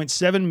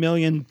 3.7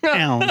 million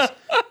pounds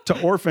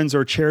to orphans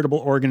or charitable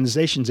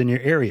organizations in your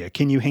area.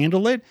 Can you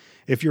handle it?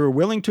 If you're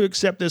willing to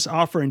accept this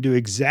offer and do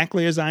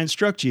exactly as I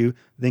instruct you,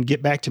 then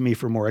get back to me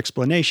for more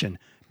explanation.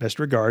 Best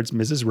regards,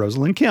 Mrs.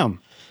 Rosalind Kim.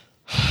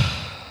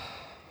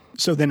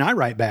 So then I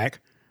write back,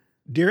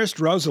 Dearest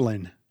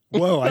Rosalind,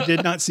 Whoa, I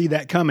did not see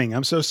that coming.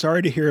 I'm so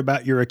sorry to hear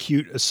about your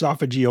acute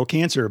esophageal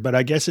cancer, but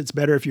I guess it's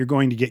better if you're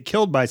going to get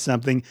killed by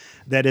something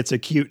that it's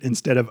acute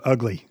instead of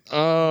ugly.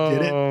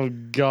 Oh,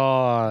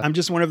 God. I'm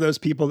just one of those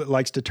people that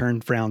likes to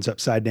turn frowns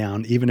upside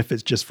down, even if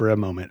it's just for a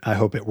moment. I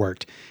hope it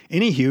worked.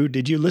 Anywho,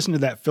 did you listen to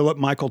that Philip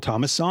Michael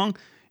Thomas song?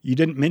 You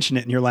didn't mention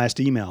it in your last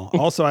email.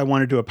 Also, I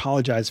wanted to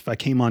apologize if I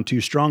came on too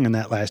strong in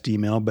that last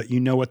email, but you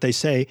know what they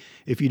say.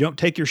 If you don't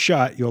take your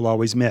shot, you'll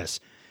always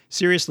miss.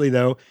 Seriously,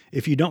 though,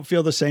 if you don't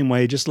feel the same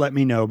way, just let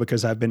me know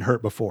because I've been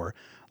hurt before.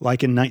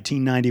 Like in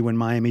 1990 when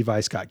Miami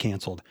Vice got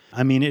canceled.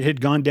 I mean, it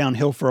had gone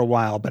downhill for a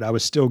while, but I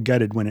was still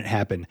gutted when it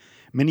happened.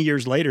 Many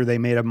years later, they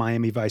made a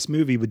Miami Vice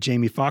movie with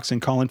Jamie Foxx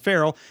and Colin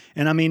Farrell,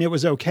 and I mean, it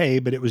was okay,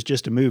 but it was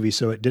just a movie,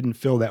 so it didn't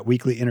fill that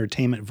weekly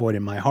entertainment void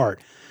in my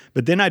heart.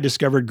 But then I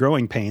discovered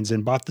Growing Pains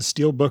and bought the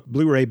Steelbook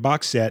Blu-ray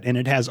box set, and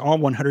it has all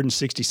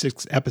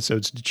 166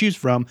 episodes to choose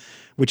from,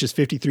 which is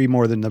 53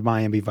 more than the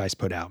Miami Vice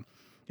put out.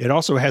 It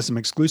also has some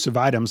exclusive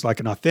items like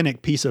an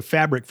authentic piece of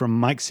fabric from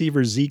Mike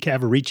Seaver's Z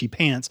Cavaricci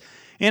pants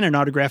and an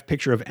autographed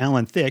picture of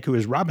Alan Thicke, who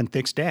is Robin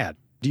Thicke's dad.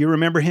 Do you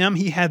remember him?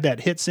 He had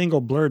that hit single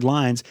Blurred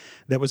Lines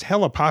that was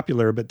hella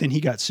popular, but then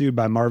he got sued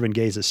by Marvin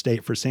Gaye's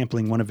estate for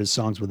sampling one of his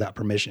songs without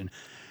permission.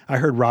 I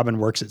heard Robin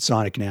works at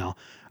Sonic now.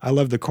 I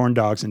love the corn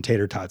dogs and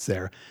tater tots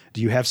there.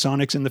 Do you have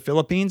Sonics in the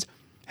Philippines?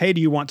 Hey,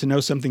 do you want to know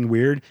something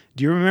weird?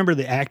 Do you remember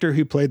the actor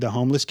who played the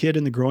homeless kid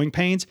in The Growing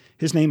Pains?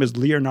 His name is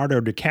Leonardo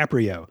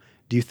DiCaprio.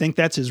 Do you think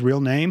that's his real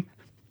name?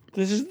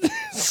 This is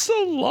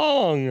so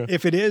long.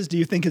 If it is, do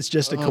you think it's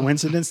just a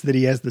coincidence that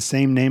he has the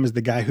same name as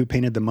the guy who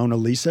painted the Mona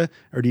Lisa?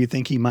 Or do you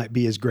think he might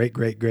be his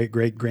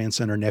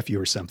great-great-great-great-grandson or nephew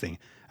or something?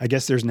 I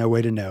guess there's no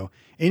way to know.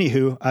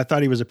 Anywho, I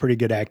thought he was a pretty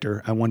good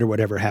actor. I wonder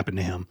whatever happened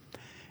to him.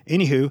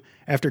 Anywho,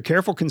 after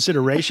careful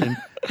consideration,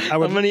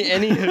 How many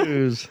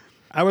anywho's?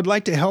 I would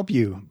like to help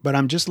you, but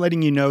I'm just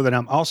letting you know that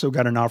I'm also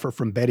got an offer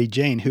from Betty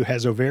Jane, who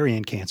has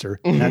ovarian cancer,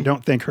 and I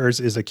don't think hers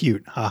is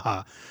acute.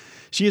 Haha.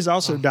 She is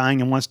also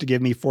dying and wants to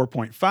give me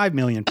 4.5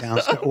 million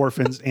pounds to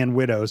orphans and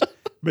widows,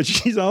 but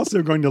she's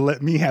also going to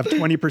let me have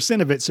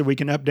 20% of it so we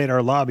can update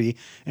our lobby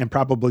and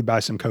probably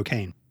buy some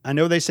cocaine. I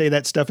know they say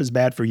that stuff is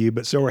bad for you,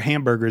 but so are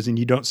hamburgers, and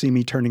you don't see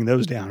me turning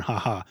those down,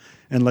 haha,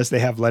 unless they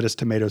have lettuce,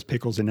 tomatoes,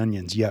 pickles, and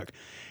onions. Yuck.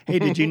 Hey,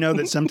 did you know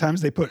that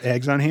sometimes they put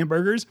eggs on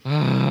hamburgers?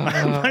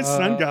 My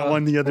son got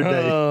one the other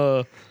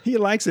day. He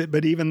likes it,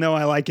 but even though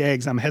I like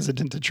eggs, I'm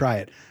hesitant to try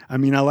it. I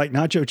mean, I like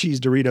nacho cheese,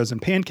 Doritos, and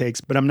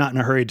pancakes, but I'm not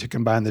in a hurry to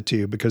combine the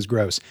two because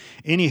gross.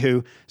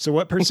 Anywho, so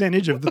what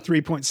percentage of the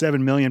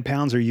 3.7 million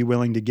pounds are you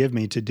willing to give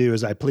me to do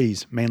as I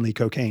please, mainly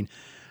cocaine?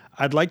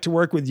 I'd like to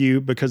work with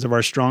you because of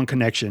our strong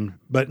connection,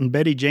 but in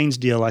Betty Jane's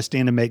deal, I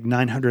stand to make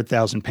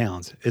 900,000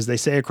 pounds. As they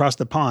say across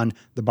the pond,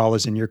 the ball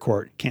is in your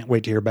court. Can't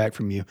wait to hear back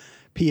from you.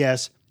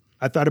 P.S.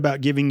 I thought about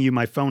giving you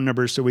my phone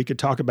number so we could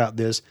talk about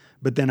this,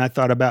 but then I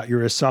thought about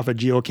your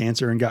esophageal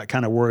cancer and got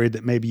kind of worried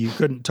that maybe you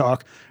couldn't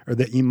talk or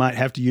that you might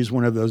have to use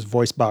one of those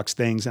voice box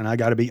things. And I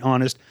got to be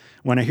honest,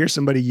 when I hear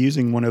somebody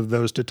using one of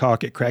those to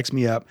talk, it cracks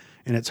me up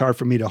and it's hard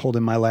for me to hold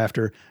in my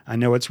laughter. I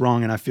know it's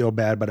wrong and I feel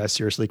bad, but I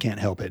seriously can't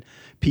help it.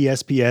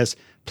 P.S.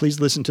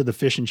 Please listen to the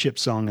Fish and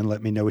Chips song and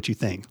let me know what you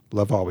think.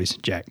 Love always,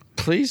 Jack.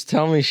 Please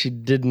tell me she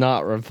did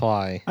not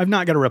reply. I've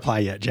not got a reply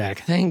yet,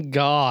 Jack. Thank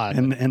God.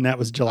 And that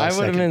was July 2nd. I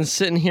would have been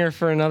sitting here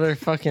for another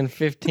fucking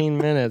 15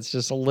 minutes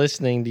just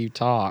listening to you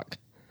talk.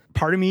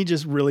 Part of me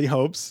just really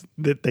hopes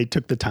that they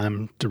took the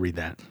time to read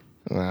that.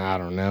 I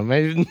don't know.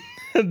 Maybe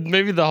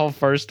maybe the whole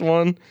first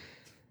one.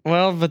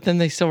 Well, but then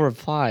they still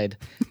replied.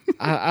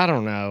 I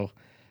don't know.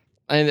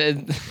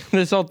 And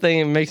this whole thing,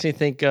 it makes me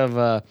think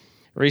of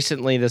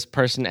recently this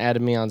person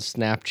added me on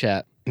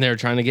Snapchat. They were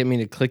trying to get me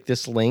to click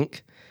this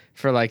link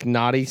for like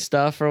naughty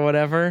stuff or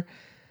whatever.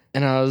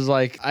 And I was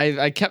like,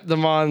 I kept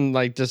them on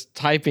like just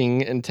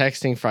typing and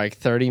texting for like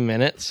 30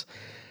 minutes.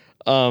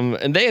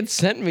 And they had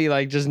sent me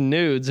like just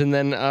nudes. And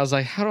then I was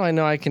like, how do I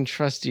know I can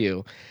trust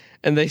you?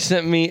 And they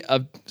sent me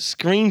a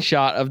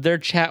screenshot of their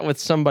chat with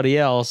somebody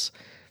else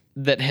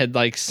that had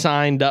like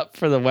signed up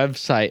for the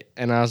website.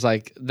 And I was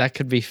like, that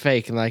could be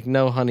fake. And like,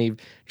 no, honey,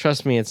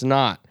 trust me, it's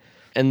not.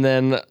 And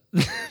then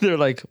they're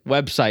like,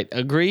 website,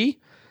 agree?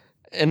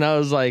 And I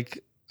was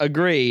like,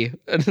 agree.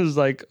 And it was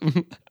like,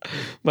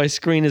 my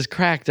screen is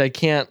cracked. I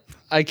can't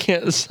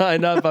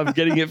sign up. I'm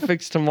getting it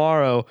fixed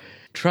tomorrow.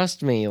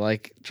 Trust me,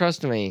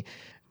 trust me.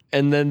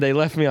 And then they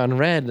left me on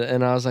red.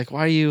 And I was like,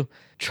 why are you,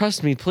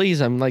 trust me,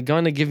 please. I'm like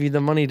going to give you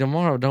the money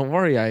tomorrow. Don't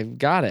worry. I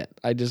got it.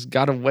 I just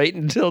got to wait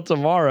until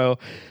tomorrow.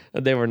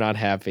 They were not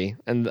happy.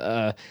 And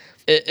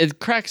it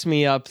cracks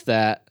me up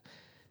that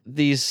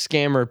these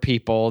scammer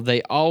people,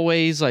 they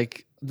always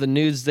like the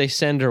nudes they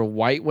send are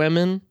white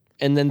women.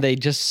 And then they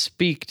just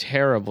speak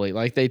terribly.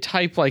 Like they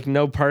type like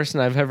no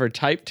person I've ever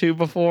typed to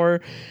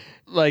before.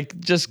 Like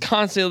just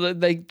constantly,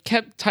 they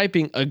kept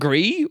typing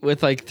agree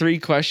with like 3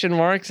 question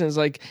marks. And it's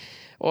like,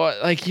 well,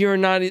 like you're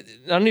not,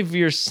 none of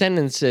your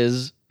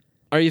sentences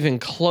are even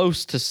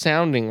close to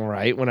sounding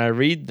right when I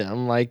read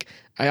them. Like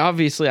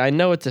I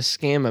know it's a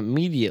scam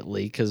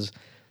immediately because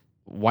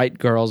white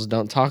girls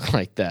don't talk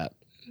like that.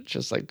 It's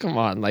just like, come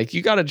on, like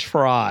you got to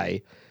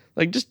try.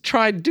 Like, just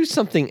do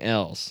something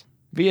else.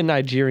 Be a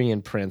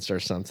Nigerian prince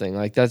or something.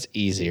 Like, that's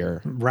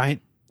easier.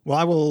 Right. Well,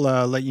 I will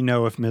let you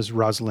know if Ms.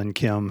 Rosalind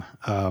Kim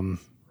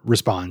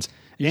responds.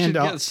 You should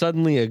get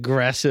suddenly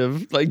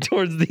aggressive, like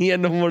towards the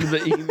end of one of the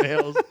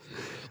emails.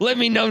 Let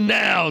me know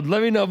now.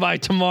 Let me know by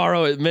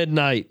tomorrow at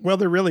midnight. Well,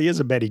 there really is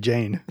a Betty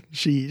Jane.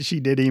 She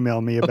did email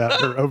me about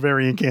her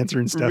ovarian cancer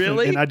and stuff,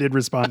 Really? and I did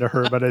respond to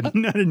her, but I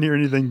didn't hear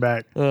anything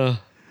back.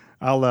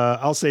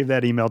 I'll save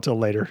that email till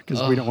later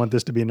because we don't want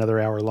this to be another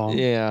hour long.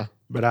 Yeah.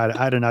 But I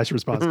had a nice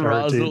response to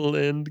her too.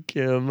 Rosalind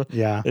Kim.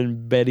 Yeah.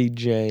 And Betty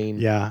Jane.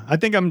 Yeah. I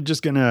think I'm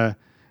just gonna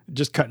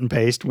cut and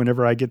paste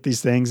whenever I get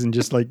these things and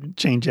just like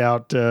change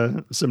out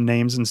some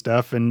names and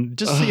stuff and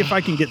just see if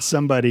I can get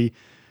somebody.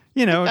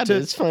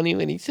 It's funny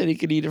when he said he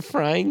could eat a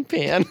frying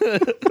pan.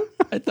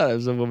 I thought it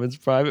was a woman's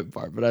private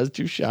part, but I was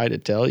too shy to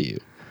tell you.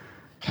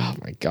 Oh,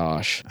 my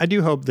gosh. I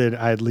do hope that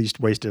I at least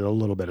wasted a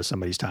little bit of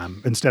somebody's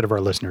time instead of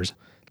our listeners.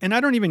 And I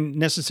don't even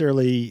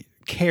necessarily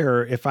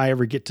care if I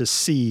ever get to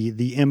see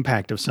the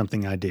impact of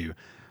something I do.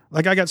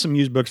 Like I got some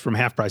used books from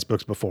Half Price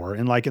Books before,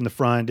 and like in the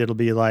front, it'll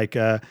be like,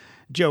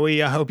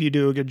 Joey, I hope you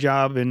do a good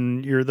job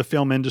and you're the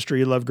film industry,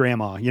 you love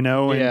grandma,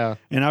 Yeah.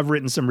 And I've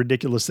written some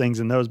ridiculous things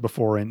in those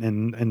before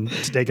and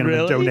taken them and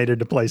Really? donated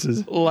to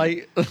places.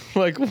 Like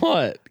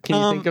what? Can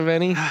you think of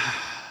any?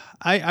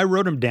 I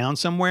wrote them down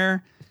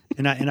somewhere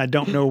and I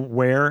don't know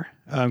where,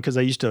 because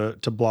I used to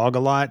blog a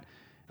lot.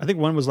 I think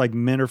one was like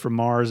Men Are From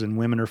Mars and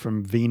Women Are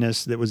From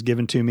Venus that was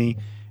given to me.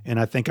 And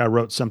I think I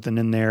wrote something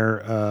in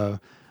there,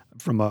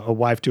 from a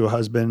wife to a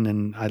husband,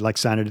 and I like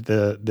signed it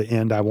at the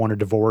end. I want a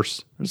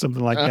divorce or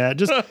something like that.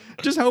 Just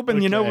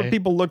hoping, Okay. when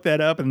people look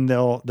that up and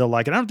they'll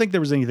like it. I don't think there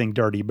was anything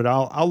dirty, but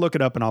I'll look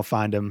it up and I'll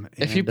find them.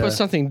 If you put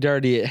something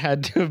dirty, it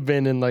had to have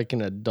been in like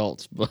an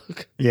adult's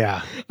book.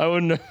 yeah, I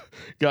wouldn't have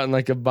gotten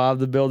like a Bob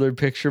the Builder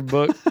picture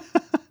book.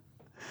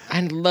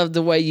 I love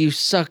the way you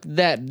suck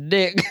that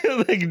dick.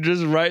 Like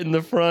just right in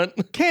the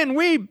front. can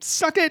we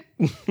suck it?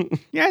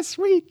 Yes,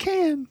 we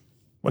can.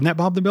 Wasn't that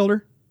Bob the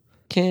Builder?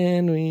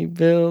 Can we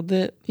build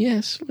it?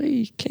 Yes,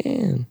 we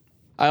can.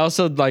 I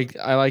also like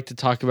to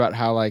talk about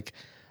how like,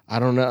 I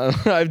don't know,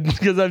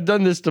 because I've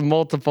done this to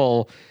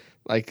multiple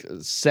like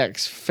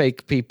sex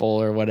fake people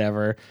or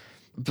whatever,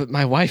 but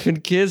my wife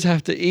and kids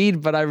have to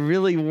eat, but I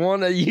really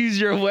want to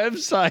use your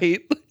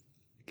website.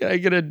 Can I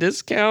get a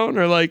discount?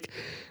 Or like,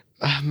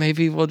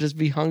 maybe we'll just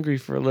be hungry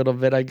for a little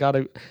bit.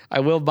 I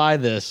will buy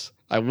this.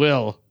 I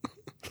will.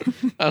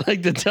 I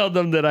like to tell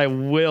them that I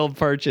will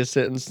purchase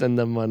it and send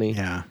them money.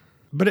 Yeah.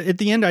 But at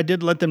the end, I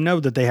did let them know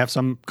that they have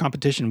some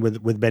competition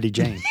with Betty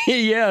Jane.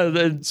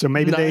 Yeah. So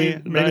maybe they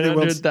will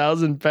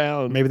 900,000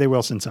 pounds. Maybe they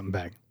will send something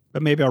back.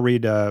 But maybe I'll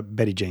read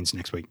Betty Jane's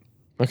next week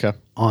Okay.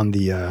 on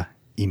the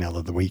email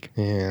of the week.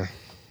 Yeah.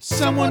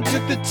 Someone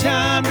took the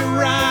time to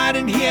write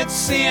and hit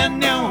send.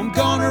 Now I'm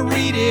gonna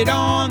read it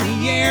on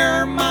the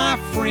air, my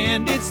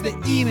friend. It's the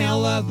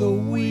email of the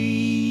week.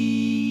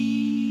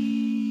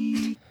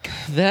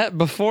 That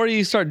before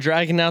you start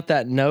dragging out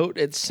that note,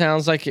 it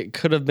sounds like it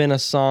could have been a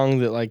song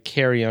that like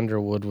Carrie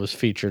Underwood was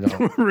featured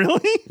on.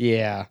 Really?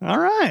 Yeah. All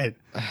right.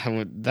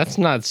 That's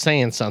not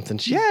saying something.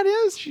 Yeah, it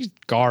is. She's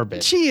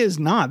garbage. She is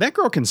not. That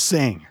girl can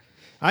sing.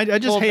 I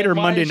just hate her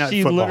Monday Night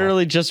She's Football.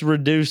 literally just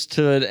reduced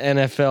to an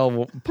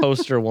NFL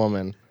poster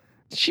woman.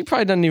 She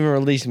probably doesn't even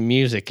release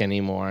music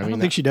anymore. I don't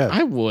think she does.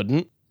 I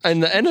wouldn't.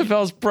 And the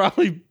NFL's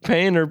probably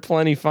paying her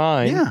plenty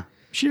fine. Yeah,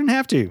 she didn't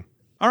have to.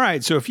 All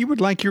right, so if you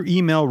would like your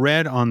email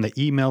read on the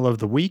email of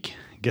the week,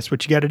 guess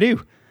what you got to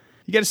do?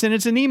 You got to send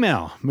us an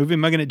email,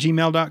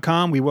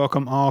 moviemuggin@gmail.com. We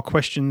welcome all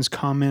questions,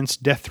 comments,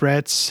 death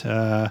threats.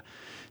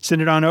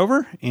 Send it on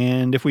over,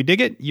 and if we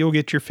dig it, you'll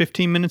get your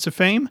 15 minutes of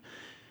fame.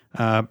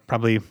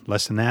 Probably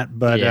less than that,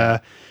 but Yeah.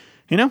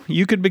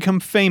 you could become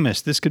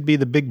famous. This could be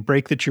the big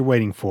break that you're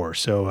waiting for.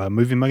 So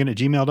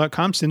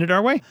moviemuggin@gmail.com, send it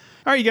our way.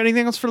 All right, you got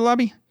anything else for the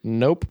lobby?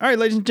 Nope. All right,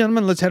 ladies and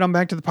gentlemen, let's head on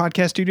back to the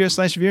podcast studio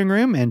 / viewing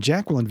room, and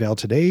Jack will unveil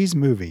today's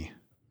movie.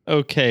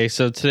 Okay,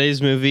 so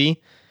today's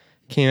movie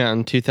came out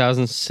in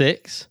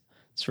 2006.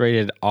 It's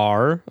rated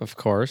R, of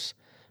course.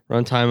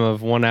 Runtime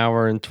of 1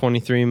 hour and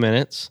 23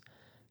 minutes.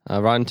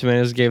 Rotten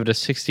Tomatoes gave it a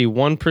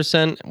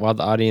 61%, while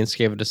the audience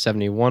gave it a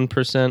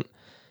 71%.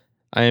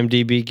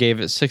 IMDb gave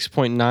it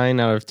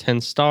 6.9 out of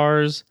 10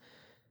 stars.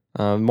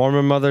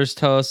 Mormon mothers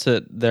tell us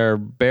that they're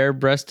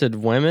bare-breasted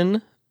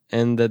women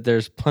and that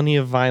there's plenty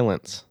of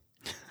violence.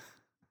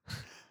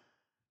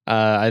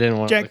 I didn't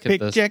want to Jack look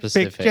pick, at the Jack pick,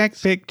 specifics. Jack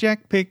pick,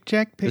 Jack pick,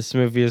 Jack pick. This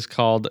movie is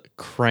called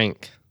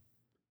Crank.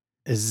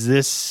 Does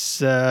this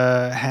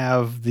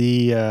have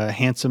the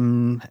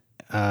handsome,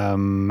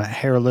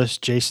 hairless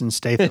Jason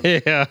Statham?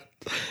 Yeah,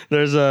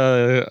 there's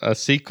a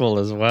sequel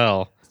as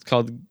well. It's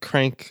called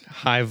Crank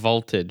High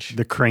Voltage,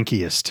 The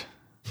crankiest.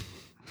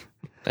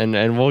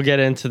 and we'll get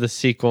into the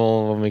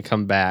sequel when we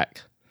come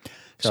back.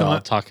 So So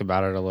I'll talk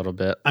about it a little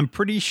bit. I'm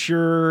pretty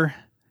sure,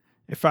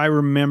 if I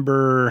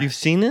remember... You've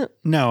seen it?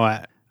 No,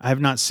 I have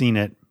not seen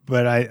it,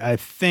 but I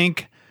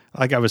think,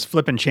 like, I was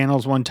flipping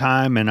channels one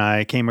time and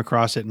I came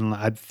across it, and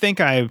I think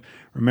I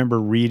remember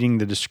reading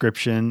the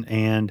description,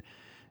 and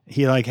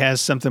he like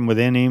has something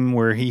within him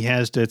where he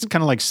has to, it's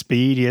kind of like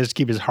Speed. He has to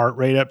keep his heart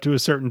rate up to a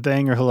certain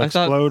thing or he'll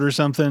explode or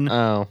something.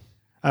 Oh.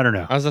 I don't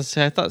know. I was going to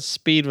say, I thought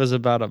Speed was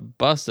about a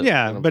bus.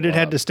 Yeah, but it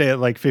had to stay at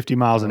like 50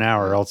 miles an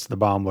hour or else the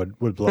bomb would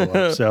blow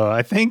up. So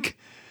I think,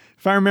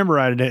 if I remember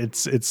right,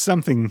 it's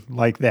something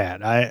like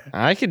that.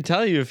 I can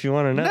tell you if you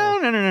want to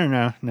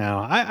know. No.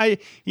 I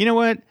you know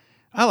what?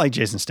 I like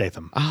Jason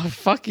Statham. Oh,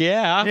 fuck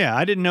yeah. Yeah,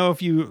 I didn't know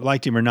if you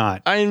liked him or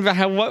not.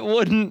 What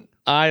wouldn't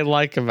I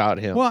like about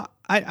him? Well,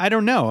 I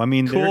don't know. I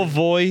mean, cool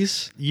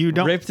voice. You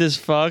don't ripped as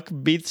fuck,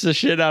 beats the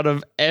shit out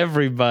of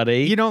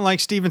everybody. You don't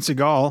like Steven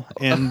Seagal,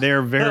 and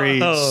they're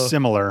very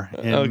similar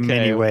in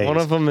many ways. One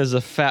of them is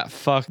a fat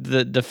fuck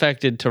that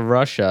defected to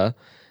Russia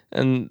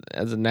and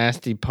has a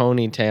nasty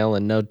ponytail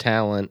and no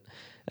talent.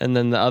 And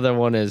then the other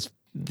one is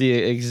the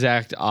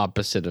exact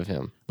opposite of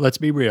him. Let's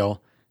be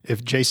real.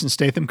 If Jason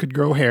Statham could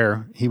grow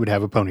hair, he would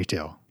have a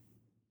ponytail.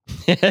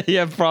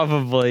 Yeah,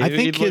 probably. I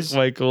think he'd look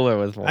way cooler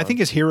with one. I think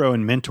his hero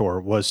and mentor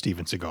was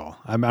Steven Seagal.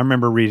 I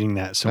remember reading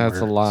that somewhere.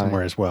 That's a lie.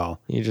 Somewhere as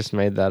well. You just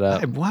made that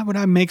up. Why would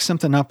I make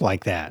something up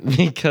like that?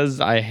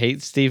 Because I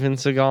hate Steven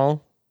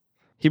Seagal.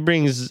 He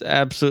brings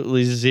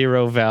absolutely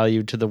zero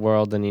value to the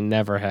world, and he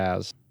never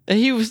has.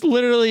 He was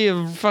literally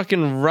a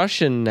fucking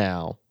Russian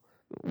now.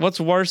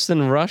 What's worse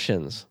than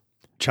Russians?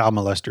 Child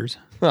molesters.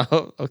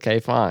 Oh, okay,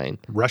 fine.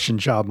 Russian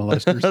child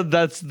molesters.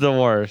 That's the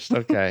worst.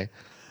 Okay.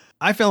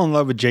 I fell in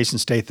love with Jason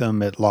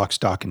Statham at Lock,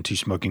 Stock, and Two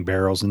Smoking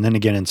Barrels, and then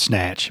again in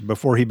Snatch,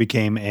 before he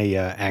became a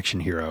action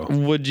hero.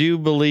 Would you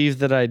believe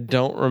that I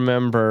don't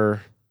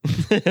remember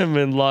him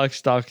in Lock,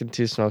 Stock, and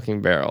Two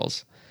Smoking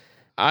Barrels?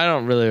 I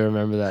don't really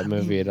remember that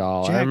movie at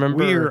all. Jack, I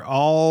remember we're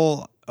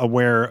all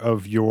aware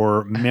of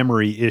your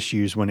memory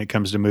issues when it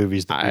comes to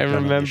movies. That I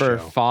remember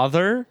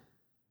Father.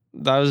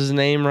 That was his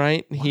name,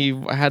 right? He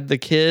had the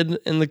kid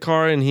in the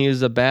car, and he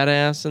was a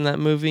badass in that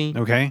movie.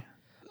 Okay.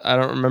 I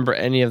don't remember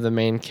any of the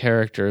main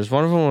characters.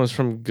 One of them was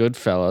from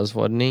Goodfellas,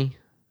 wasn't he?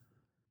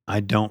 I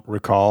don't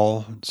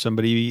recall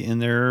somebody in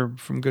there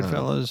from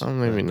Goodfellas.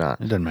 Maybe not.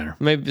 It doesn't matter.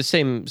 Maybe the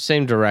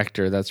same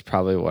director. That's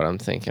probably what I'm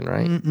thinking,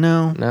 right?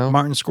 No.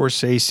 Martin No?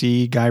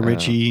 Scorsese, Guy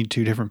Ritchie,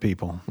 two different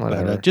people.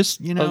 Whatever. But,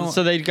 just, you know.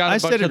 So they got I a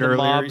said bunch it of the earlier.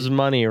 mob's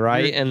money,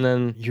 right? And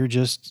then You're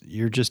just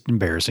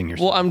embarrassing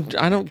yourself. well,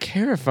 I don't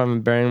care if I'm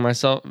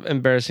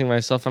embarrassing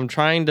myself. I'm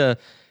trying to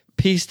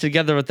piece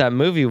together what that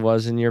movie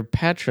was, and you're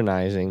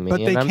patronizing me.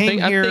 But they and I'm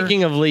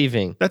thinking of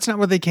leaving. That's not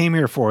what they came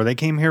here for. They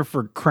came here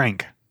for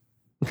Crank.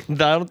 I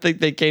don't think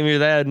they came here.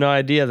 They had no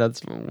idea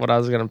that's what I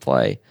was going to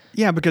play.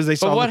 Yeah, because they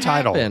saw what the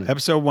title. happened?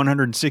 Episode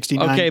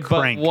 169, Okay,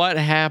 Crank. but what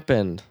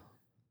happened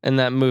in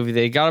that movie?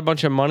 They got a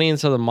bunch of money, and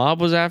so the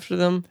mob was after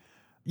them?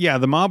 Yeah,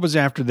 the mob was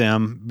after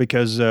them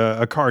because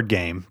a card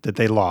game that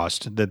they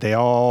lost, that they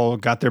all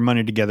got their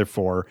money together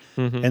for.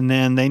 Mm-hmm. And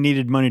then they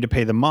needed money to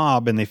pay the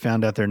mob, and they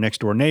found out their next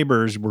door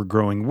neighbors were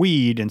growing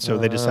weed. And so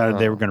they decided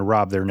they were going to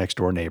rob their next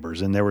door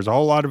neighbors. And there was a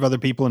whole lot of other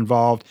people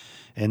involved,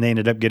 and they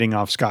ended up getting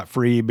off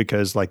scot-free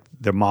because like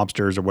the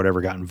mobsters or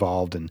whatever got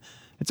involved. And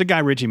it's a Guy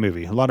Ritchie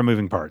movie, a lot of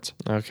moving parts.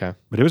 Okay.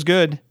 But it was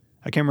good.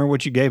 I can't remember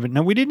what you gave it.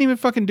 No, we didn't even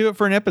fucking do it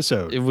for an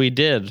episode. We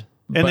did.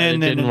 And but it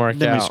didn't work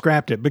then out. we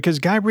scrapped it because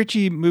Guy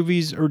Ritchie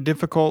movies are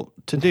difficult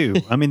to do.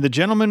 I mean, The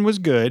Gentleman was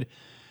good.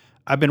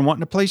 I've been wanting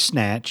to play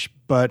Snatch,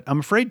 but I'm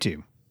afraid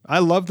to. I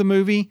love the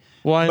movie.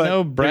 Well, I but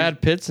know Brad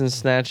Pitt's in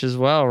Snatch as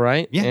well,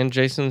 right? Yeah. And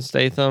Jason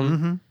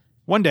Statham.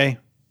 One day,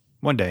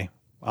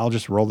 I'll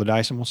just roll the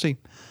dice and we'll see.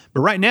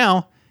 But right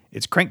now,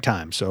 it's crank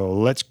time. So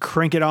let's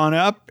crank it on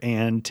up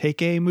and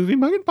take a movie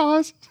mug and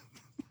pause.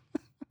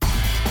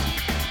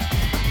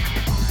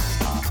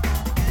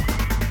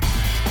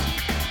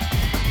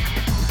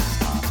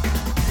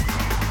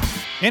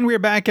 And we're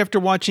back after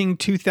watching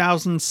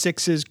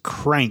 2006's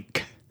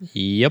Crank.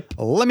 Yep.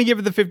 Let me give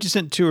it the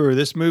 50-cent tour.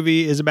 This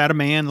movie is about a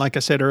man, like I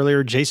said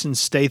earlier, Jason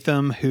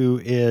Statham, who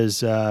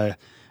is a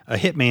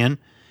hitman.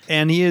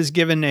 And he is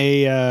given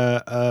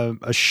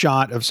a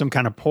shot of some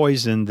kind of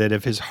poison that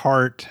if his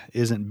heart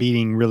isn't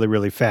beating really,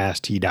 really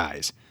fast, he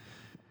dies.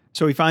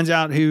 So he finds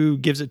out who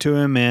gives it to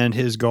him, and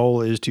his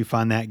goal is to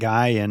find that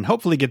guy and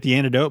hopefully get the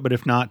antidote, but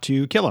if not,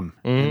 to kill him.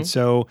 Mm-hmm. And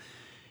so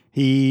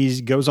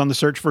he goes on the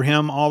search for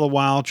him, all the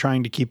while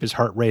trying to keep his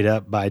heart rate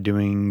up by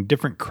doing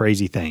different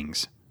crazy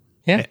things.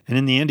 Yeah. And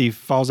in the end, he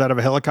falls out of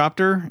a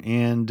helicopter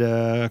and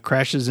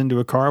crashes into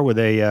a car with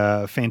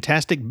a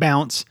fantastic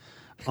bounce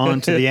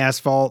onto the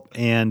asphalt,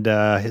 and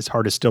his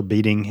heart is still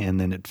beating, and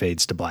then it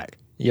fades to black.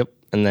 Yep.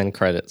 And then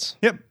credits.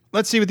 Yep.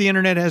 Let's see what the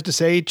internet has to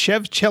say.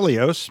 Chev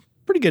Chelios.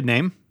 Pretty good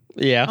name.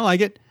 Yeah. I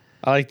like it.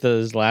 I like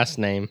his last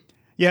name.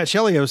 Yeah,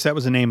 Chelios, that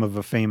was the name of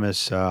a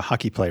famous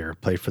hockey player.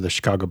 Played for the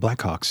Chicago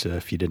Blackhawks,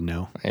 if you didn't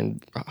know.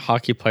 And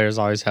hockey players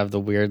always have the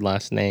weird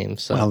last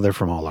names. So. Well, they're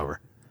from all over.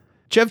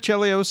 Chev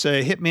Chelios,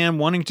 a hitman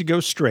wanting to go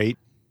straight.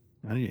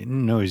 I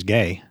didn't know he's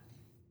gay.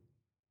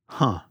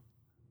 Huh.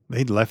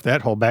 They'd left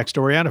that whole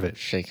backstory out of it.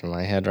 Shaking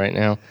my head right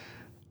now.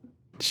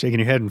 Shaking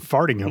your head and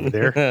farting over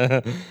there.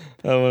 That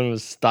one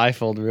was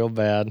stifled real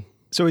bad.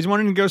 So he's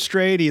wanting to go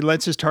straight. He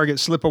lets his target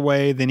slip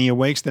away. Then he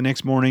awakes the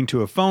next morning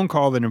to a phone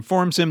call that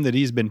informs him that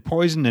he's been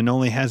poisoned and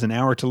only has an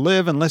hour to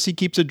live unless he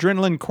keeps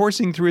adrenaline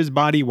coursing through his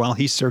body while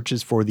he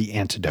searches for the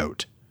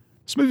antidote.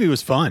 This movie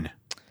was fun.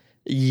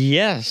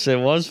 Yes, it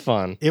was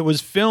fun. It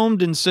was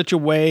filmed in such a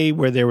way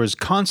where there was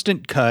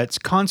constant cuts,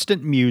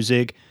 constant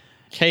music.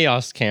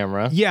 Chaos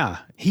camera. Yeah,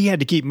 he had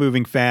to keep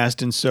moving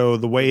fast, and so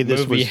the way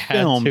this Movie was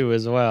filmed, had to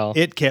as well.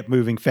 it kept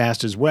moving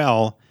fast as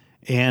well,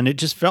 and it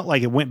just felt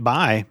like it went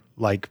by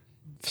like,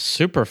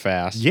 Super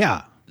fast.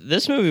 yeah.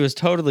 This movie was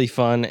totally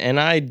fun, and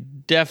I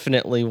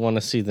definitely want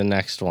to see the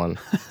next one.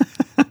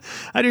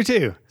 I do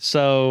too.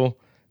 So,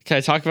 can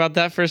I talk about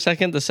that for a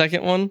second? The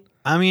second one?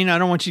 I mean, I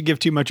don't want you to give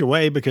too much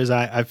away because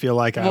I feel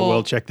like I Well,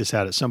 will check this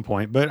out at some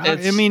point, but I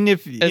it's- mean,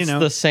 if, you It's know,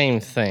 the same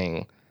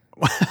thing.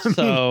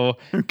 So,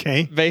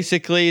 okay.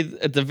 basically,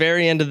 at the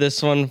very end of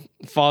this one,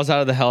 falls out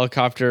of the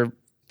helicopter,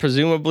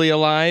 presumably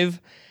alive.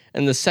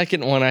 And the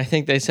second one, I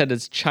think they said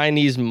it's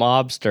Chinese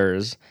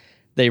mobsters.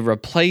 They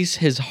replace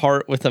his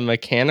heart with a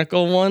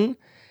mechanical one.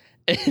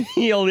 And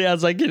he only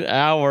has like an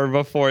hour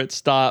before it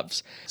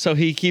stops. So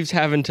he keeps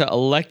having to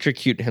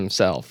electrocute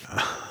himself.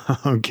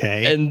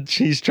 Okay. And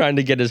she's trying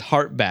to get his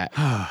heart back.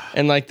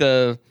 And like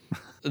the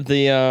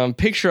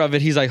picture of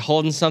it, he's like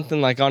holding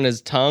something like on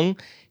his tongue.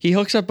 He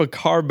hooks up a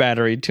car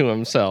battery to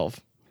himself.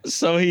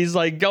 So he's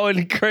like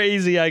going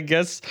crazy, I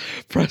guess,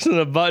 pressing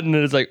a button,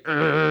 and it's like,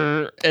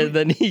 "Urgh," and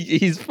then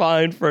he's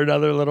fine for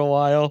another little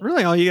while.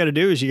 Really, all you got to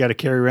do is you got to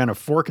carry around a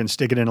fork and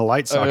stick it in a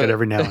light socket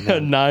every now and A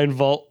then.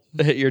 9-volt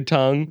hit your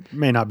tongue.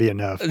 May not be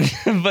enough.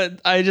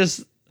 But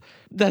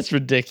that's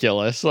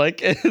ridiculous.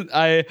 Like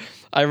I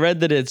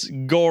read that it's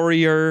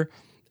gorier,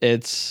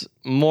 it's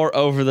more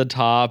over the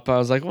top. I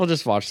was like, well,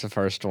 just watch the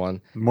first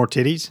one. More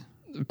titties?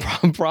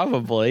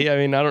 Probably. I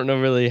mean, I don't know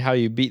really how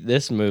you beat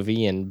this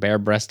movie in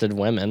bare-breasted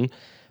women,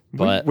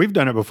 but We've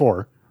done it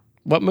before.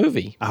 what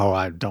movie? Oh,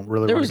 I don't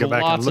really There want was to go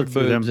back and lots look of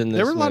through them. boobs in this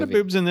There were a lot of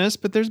movie. boobs in this,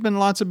 but there's been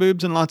lots of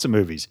boobs in lots of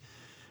movies.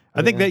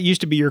 I think that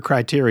used to be your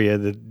criteria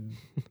that,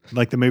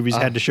 like, the movies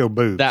had to show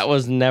boobs. That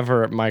was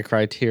never my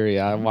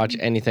criteria. I watch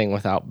anything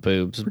without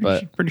boobs,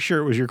 but Pretty sure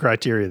it was your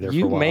criteria there for a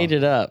you while. made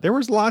it up. There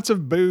was lots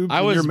of boobs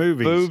I in was your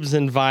movies. boobs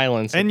and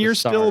violence, And at the you're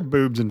start. still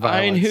boobs and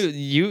I mean,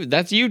 violence.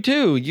 that's you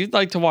too. You'd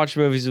like to watch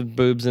movies with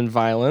boobs and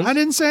violence. I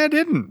didn't say I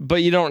didn't.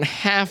 But you don't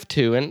have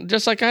to. And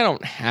just like I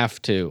don't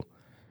have to.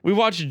 We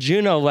watched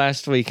Juno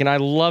last week and I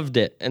loved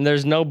it. And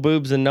there's no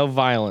boobs and no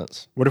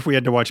violence. What if we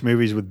had to watch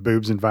movies with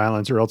boobs and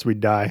violence or else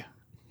we'd die?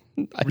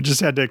 We just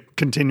had to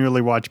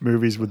continually watch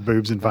movies with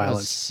boobs and That would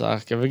violence.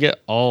 suck. If we get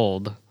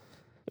old,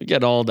 we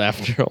get old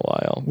after a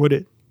while. Would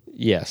it?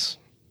 Yes.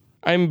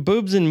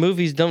 Boobs in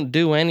movies don't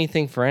do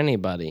anything for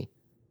anybody.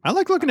 I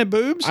like looking at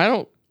boobs.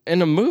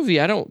 In a movie,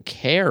 I don't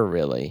care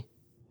really.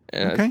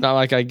 And Okay. It's not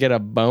like I get a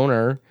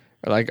boner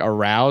or like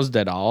aroused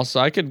at all. So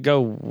I could go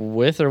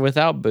with or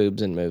without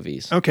boobs in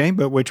movies. Okay,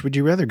 but which would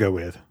you rather go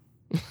with?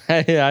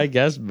 I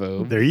guess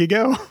boob. There you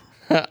go.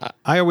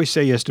 I always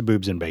say yes to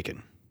boobs and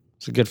bacon.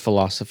 It's a good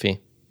philosophy.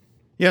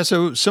 Yeah,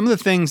 so some of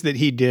the things that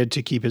he did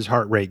to keep his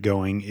heart rate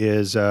going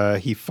is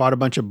he fought a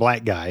bunch of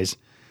black guys.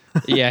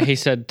 Yeah, he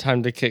said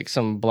time to kick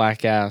some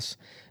black ass.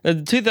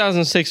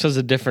 2006 was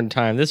a different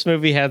time. This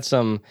movie had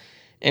some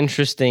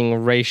interesting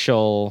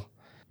racial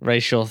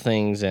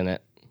things in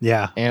it.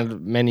 Yeah.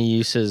 And many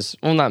uses,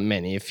 well, not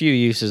many, a few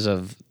uses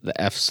of the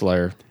F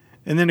slur.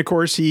 And then, of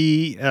course,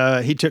 he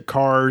took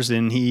cars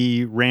and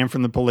he ran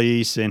from the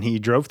police and he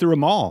drove through a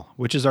mall,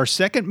 which is our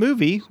second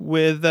movie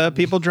with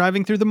people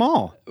driving through the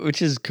mall.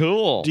 Which is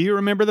cool. Do you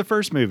remember the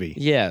first movie?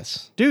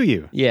 Yes. Do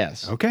you?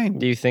 Yes. Okay.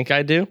 Do you think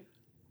I do?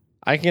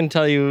 I can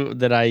tell you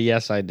that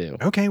yes, I do.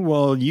 Okay,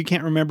 well, you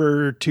can't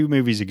remember 2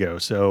 movies ago,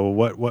 so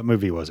what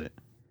movie was it?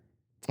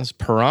 It's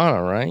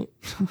Piranha, right?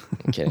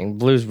 I'm kidding.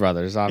 Blues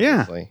Brothers,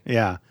 obviously.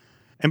 Yeah.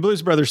 And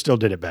Blues Brothers still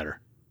did it better.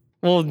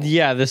 Well,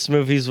 yeah, this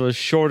movie was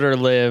shorter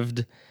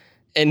lived,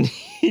 and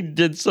he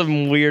did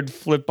some weird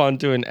flip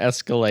onto an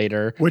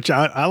escalator. Which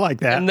I like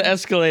that. And the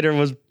escalator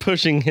was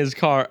pushing his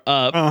car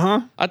up.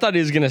 Uh-huh. I thought he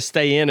was going to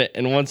stay in it,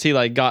 and once he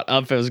got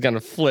up, it was going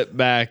to flip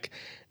back,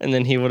 and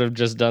then he would have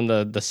just done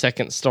the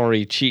second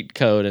story cheat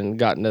code and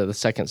gotten to the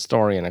second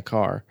story in a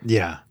car.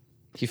 Yeah.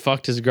 He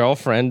fucked his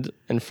girlfriend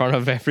in front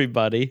of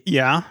everybody.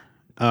 Yeah.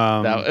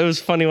 It was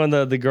funny when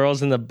the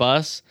girls in the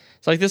bus,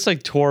 it's like this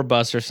tour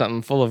bus or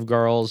something full of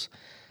girls,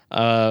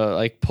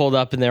 pulled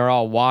up and they were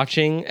all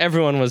watching.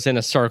 Everyone was in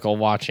a circle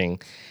watching.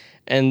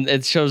 And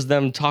it shows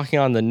them talking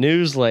on the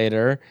news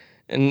later.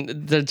 And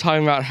they're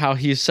talking about how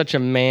he's such a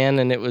man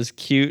and it was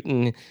cute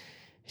and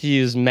he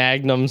used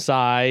Magnum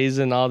size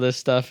and all this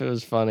stuff. It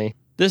was funny.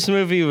 This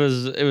movie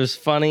was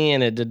funny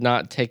and it did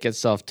not take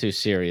itself too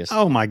serious.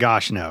 Oh my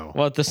gosh, no.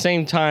 Well, at the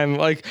same time,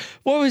 what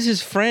was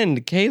his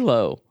friend,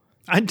 Kalo?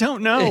 I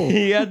don't know.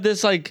 He had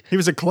this He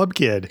was a club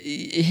kid.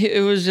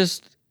 it was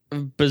just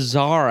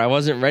bizarre. I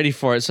wasn't ready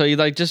for it. So he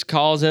just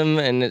calls him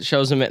and it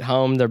shows him at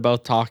home. They're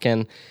both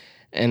talking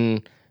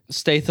and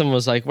Statham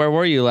was like, "Where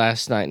were you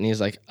last night?" And he's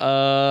like,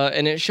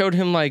 and it showed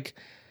him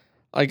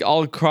like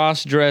all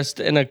cross-dressed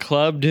in a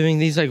club doing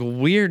these like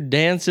weird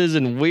dances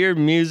and weird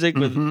music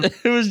with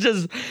it was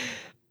just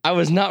I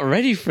was not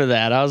ready for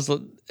that.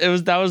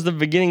 That was the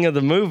beginning of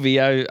the movie.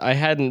 I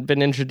hadn't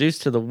been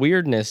introduced to the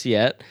weirdness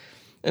yet.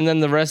 And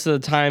then the rest of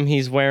the time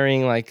he's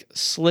wearing like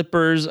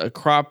slippers, a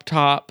crop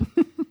top.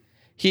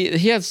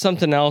 He had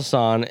something else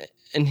on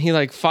and he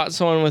like fought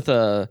someone with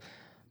a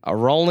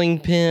rolling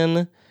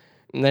pin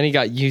and then he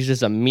got used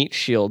as a meat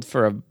shield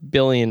for 1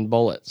 billion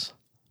bullets.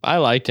 I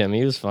liked him.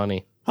 He was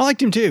funny. I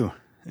liked him too.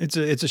 It's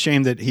a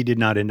shame that he did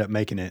not end up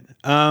making it.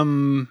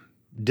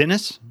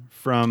 Dennis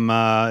from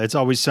It's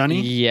Always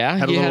Sunny.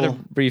 Yeah, he had a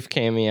brief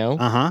cameo.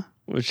 Uh-huh.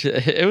 Which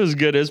it was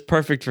good. It was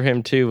perfect for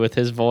him too with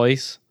his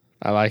voice.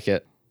 I like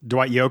it.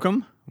 Dwight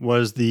Yoakam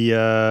was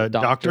the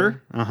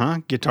doctor. Uh-huh.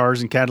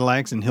 Guitars and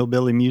Cadillacs and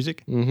hillbilly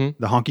music.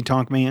 Mm-hmm. The honky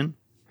tonk man.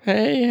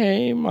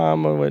 Hey,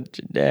 mama, with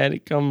your daddy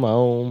come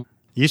home.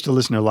 You used to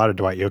listen to a lot of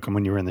Dwight Yoakam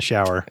when you were in the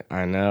shower.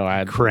 I know.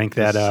 I'd crank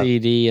that up.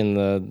 CD and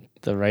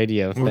the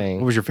radio thing.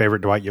 What was your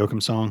favorite Dwight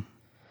Yoakam song?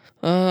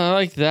 I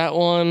like that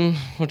one.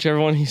 Whichever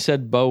one he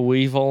said Bo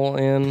Weevil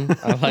in.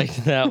 I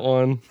liked that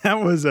one.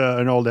 That was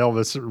an old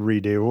Elvis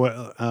redo.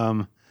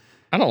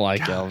 I don't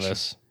like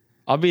Elvis.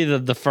 I'll be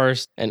the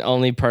first and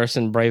only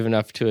person brave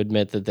enough to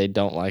admit that they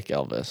don't like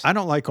Elvis. I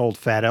don't like old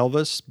fat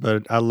Elvis,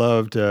 but I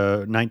loved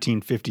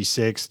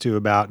 1956 to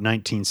about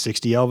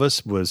 1960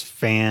 Elvis was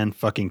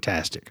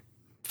fan-fucking-tastic.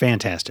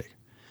 Fantastic.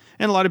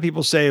 And a lot of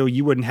people say, oh,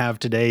 you wouldn't have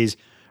today's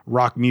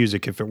rock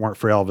music if it weren't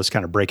for Elvis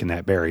kind of breaking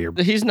that barrier.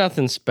 He's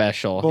nothing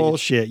special.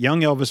 Bullshit.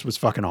 Young Elvis was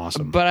fucking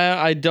awesome. But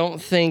I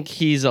don't think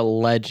he's a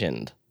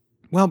legend.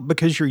 Well,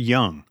 because you're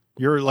young.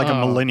 You're like a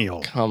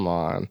millennial. Come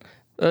on.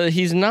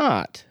 He's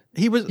not.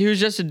 He was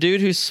just a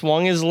dude who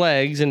swung his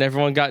legs and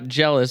everyone got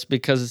jealous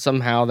because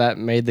somehow that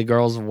made the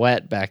girls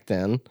wet back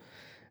then.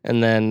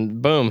 And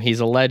then, boom, he's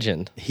a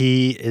legend.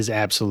 He is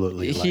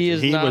absolutely a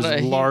legend. He was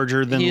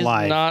larger than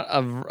life. He's not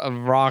a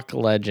rock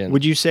legend.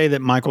 Would you say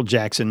that Michael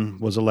Jackson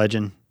was a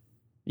legend?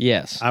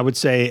 Yes. I would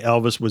say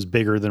Elvis was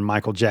bigger than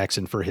Michael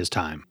Jackson for his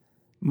time.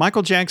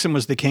 Michael Jackson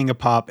was the king of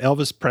pop.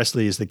 Elvis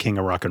Presley is the king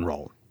of rock and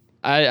roll.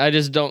 I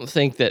just don't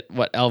think that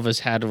what Elvis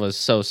had was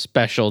so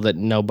special that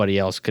nobody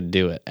else could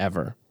do it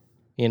ever.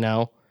 You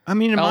know? I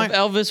mean,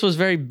 Elvis was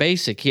very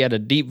basic. He had a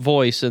deep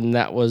voice, and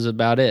that was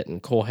about it,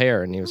 and cool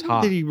hair, and he was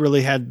hot. Did he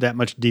really had that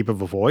much deep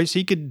of a voice?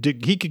 He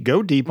could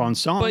go deep on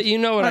songs. But you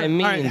know what I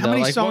mean. Right, how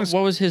many songs?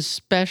 What was his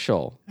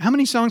special? How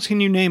many songs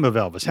can you name of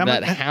Elvis?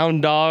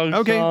 Hound Dog.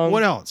 Okay, song?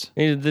 What else?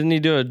 Didn't he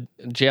do a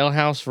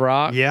Jailhouse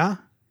Rock? Yeah.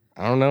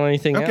 I don't know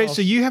anything else. Okay,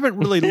 so you haven't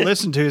really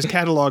listened to his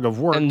catalog of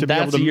work and to be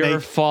able to make. That's your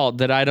fault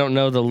that I don't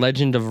know the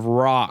Legend of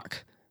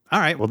Rock. All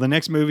right, well, the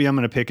next movie I'm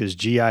going to pick is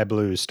G.I.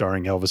 Blues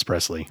starring Elvis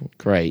Presley.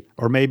 Great.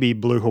 Or maybe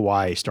Blue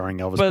Hawaii starring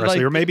Elvis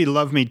Presley. Or maybe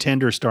Love Me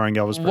Tender starring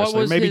Elvis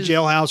Presley. Or maybe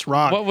Jailhouse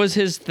Rock. What was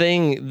his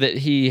thing that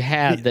he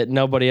had that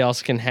nobody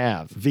else can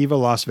have? Viva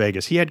Las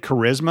Vegas. He had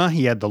charisma.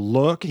 He had the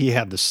look. He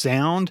had the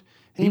sound.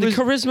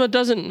 Charisma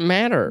doesn't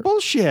matter.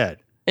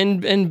 Bullshit.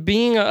 And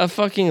being a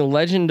fucking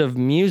legend of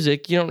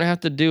music, you don't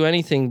have to do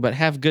anything but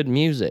have good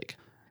music,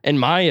 in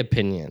my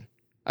opinion.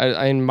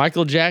 And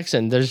Michael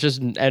Jackson, there's just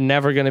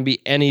never going to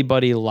be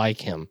anybody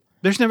like him.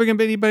 There's never going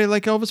to be anybody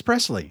like Elvis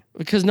Presley.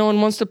 Because no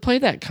one wants to play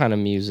that kind of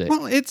music.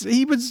 Well,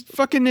 he was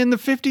fucking in the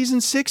 50s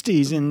and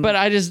 60s. But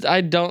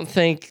I don't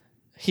think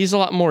he's a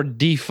lot more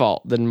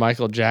default than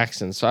Michael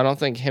Jackson. So I don't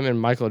think him and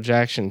Michael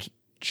Jackson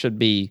should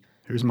be...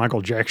 Who's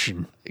Michael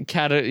Jackson?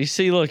 You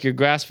see, look, you're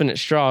grasping at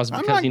straws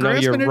because you know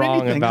you're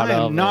wrong about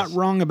Elvis. I am not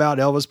wrong about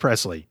Elvis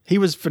Presley. He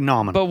was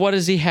phenomenal. But what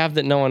does he have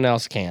that no one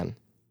else can?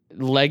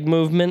 Leg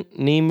movement,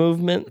 knee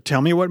movement.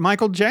 Tell me what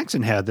Michael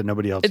Jackson had that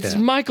nobody else had. It's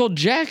Michael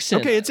Jackson.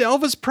 Okay, it's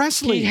Elvis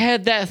Presley. He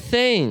had that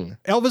thing.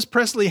 Elvis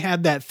Presley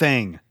had that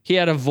thing. He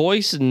had a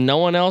voice no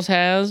one else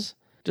has.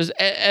 Just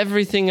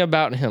everything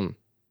about him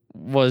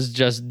was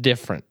just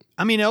different.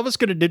 I mean, Elvis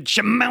could have did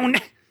Shimon.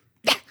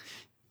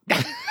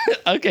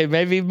 Okay,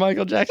 maybe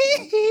Michael Jackson.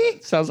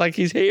 Sounds like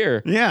he's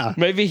here. Yeah.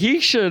 Maybe he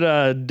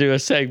should do a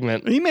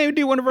segment. He may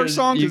do one of our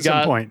songs at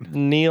some point.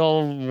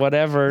 Neil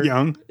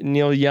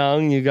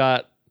Young. You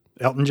got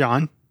Elton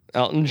John.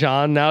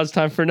 Now it's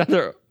time for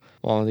another.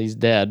 Well, he's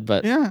dead,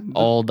 but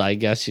old, I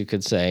guess you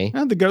could say.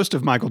 The ghost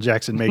of Michael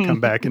Jackson may come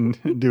back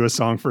and do a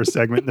song for a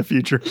segment in the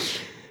future.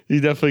 You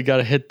definitely got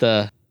to hit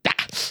the...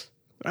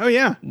 Oh,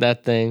 yeah.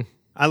 That thing.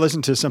 I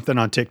listened to something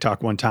on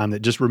TikTok one time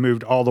that just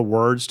removed all the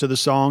words to the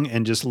song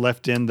and just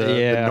left in the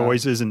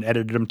noises and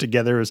edited them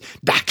together as...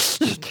 Oh!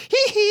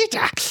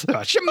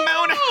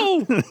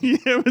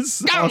 It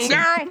was awesome.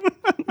 Girl!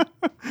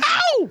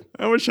 Ow!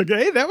 I wish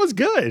that was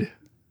good.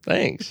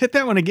 Thanks. Hit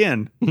that one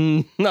again.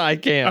 No, I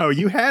can't. Oh,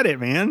 you had it,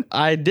 man.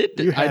 I did.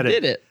 I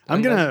did it.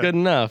 That's good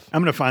enough.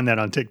 I'm gonna find that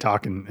on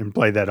TikTok and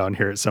play that on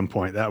here at some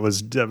point. That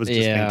was just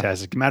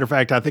fantastic. Matter of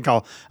fact, I think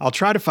I'll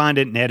try to find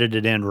it and edit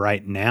it in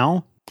right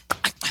now.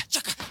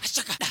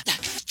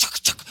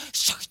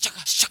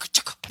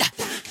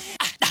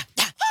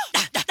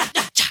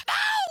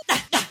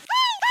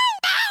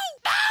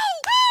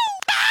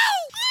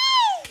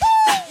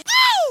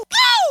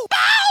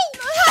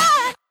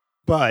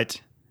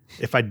 But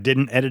if I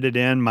didn't edit it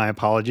in, my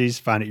apologies.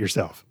 Find it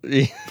yourself.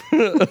 Yeah,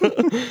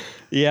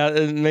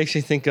 it makes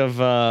me think of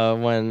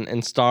when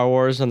in Star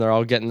Wars when they're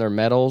all getting their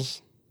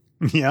medals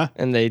Yeah.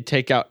 and they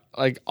take out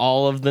like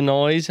all of the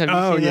noise. Have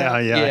you seen that?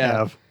 I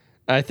have.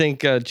 I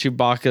think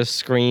Chewbacca's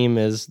scream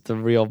is the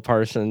real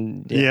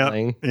person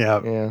yelling.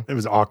 Yeah. It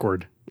was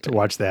awkward to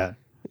watch that.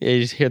 Yeah,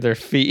 you just hear their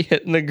feet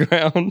hitting the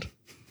ground.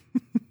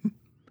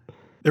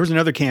 There was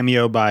another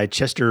cameo by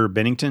Chester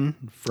Bennington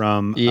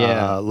from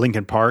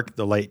Lincoln Park,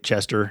 the late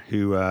Chester,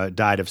 who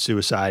died of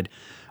suicide.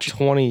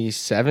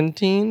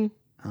 2017?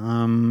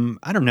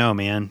 I don't know,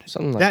 man.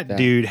 Something like that.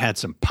 Dude had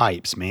some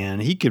pipes, man.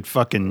 He could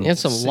fucking He had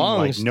some sing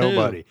lungs, like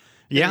nobody. too.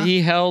 Yeah.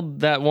 He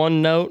held that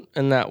one note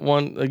and that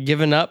one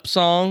Giving Up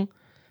song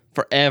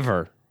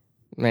forever.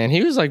 Man,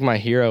 he was like my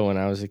hero when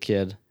I was a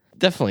kid.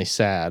 Definitely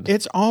sad.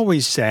 It's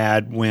always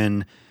sad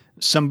when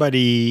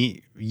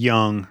somebody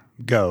young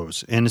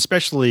goes, and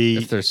especially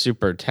if they're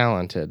super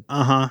talented.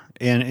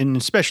 and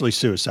especially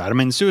suicide. I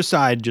mean,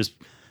 suicide just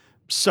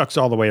sucks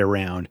all the way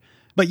around.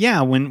 But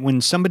yeah, when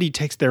somebody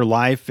takes their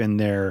life and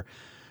they're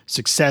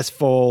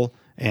successful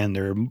and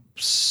they're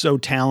so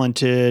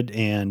talented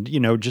and,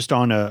 you know, just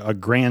on a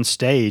grand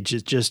stage,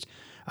 it's just,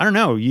 I don't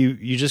know,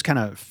 you just kind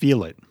of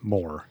feel it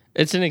more.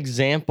 It's an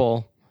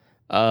example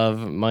of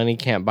money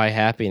can't buy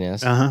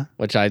happiness,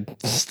 which I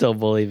still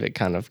believe it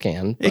kind of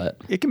can. But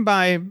it can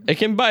buy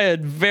a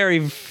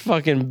very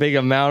fucking big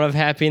amount of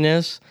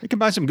happiness. It can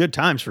buy some good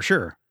times for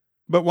sure.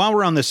 But while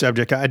we're on this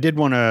subject, I did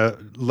want to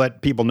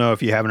let people know,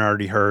 if you haven't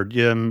already heard,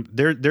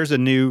 there's a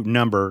new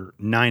number,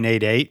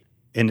 988,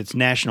 and it's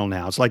national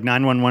now. It's like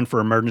 911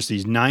 for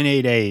emergencies.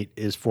 988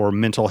 is for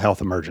mental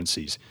health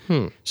emergencies.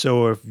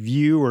 So if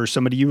you or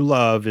somebody you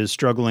love is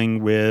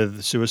struggling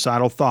with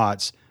suicidal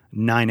thoughts,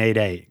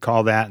 988,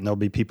 call that, and there'll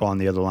be people on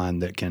the other line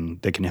that can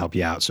help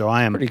you out. So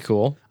Pretty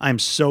cool. I am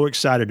so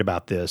excited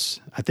about this.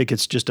 I think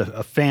it's just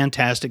a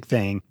fantastic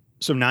thing.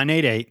 So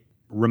 988,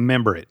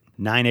 remember it,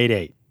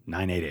 988,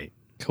 988.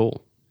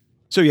 Cool.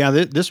 So yeah,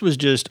 this was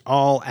just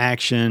all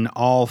action,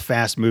 all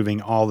fast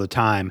moving all the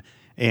time.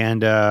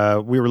 And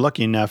we were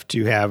lucky enough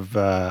to have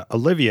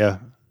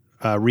Olivia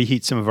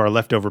reheat some of our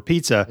leftover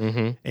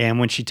pizza. And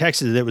when she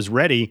texted that it was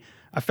ready,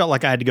 I felt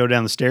like I had to go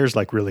down the stairs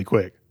like really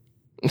quick.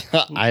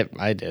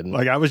 I didn't.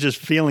 Like I was just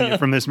feeling it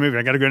from this movie.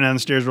 I got to go down the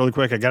stairs really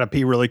quick. I got to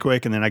pee really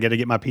quick. And then I got to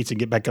get my pizza and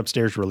get back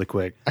upstairs really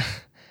quick.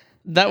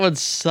 That would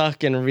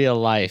suck in real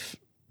life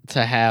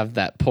to have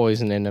that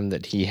poison in him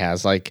that he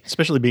has. Like,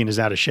 especially being as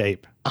out of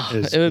shape.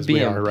 It would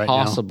be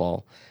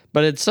impossible.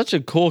 But it's such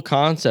a cool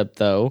concept,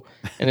 though,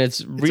 and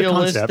it's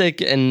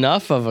realistic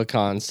enough of a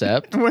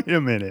concept. Wait a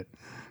minute.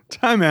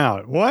 Time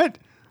out. What?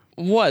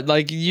 What?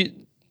 Like, you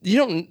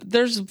don't...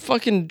 There's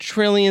fucking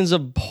trillions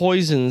of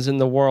poisons in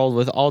the world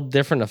with all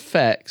different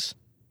effects.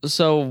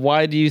 So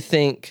why do you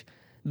think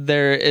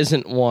there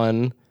isn't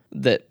one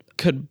that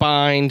could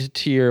bind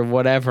to your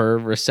whatever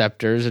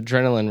receptors,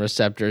 adrenaline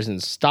receptors,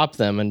 and stop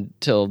them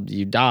until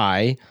you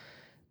die?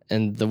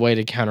 And the way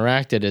to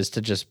counteract it is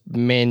to just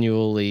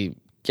manually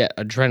get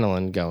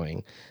adrenaline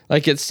going.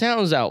 Like, it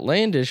sounds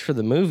outlandish for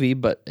the movie,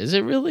 but is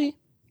it really?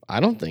 I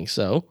don't think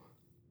so.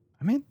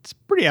 I mean, it's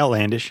pretty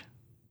outlandish.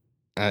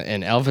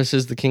 And Elvis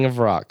is the king of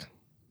rock.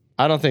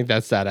 I don't think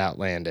that's that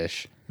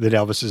outlandish. That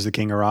Elvis is the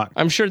king of rock?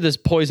 I'm sure this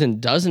poison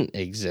doesn't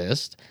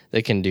exist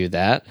that can do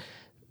that,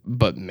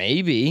 but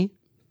maybe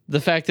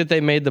the fact that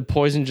they made the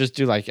poison just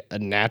do like a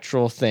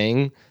natural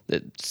thing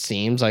that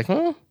seems like,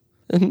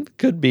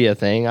 could be a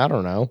thing. I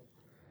don't know.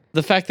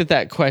 The fact that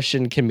that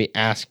question can be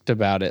asked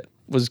about it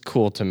was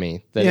cool to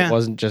me, that it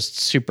wasn't just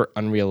super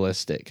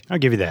unrealistic. I'll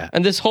give you that.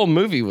 And this whole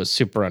movie was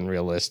super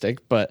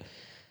unrealistic, but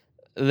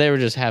they were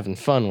just having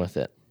fun with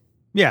it.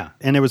 Yeah,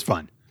 and it was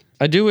fun.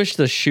 I do wish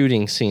the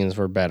shooting scenes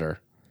were better.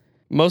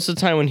 Most of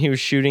the time when he was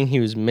shooting, he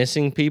was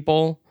missing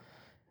people.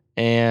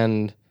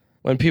 And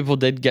when people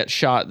did get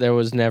shot,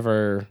 there's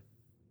nothing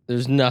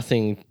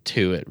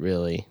to it,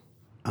 really.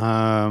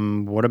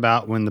 What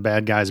about when the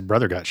bad guy's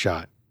brother got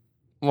shot?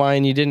 Why,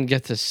 and you didn't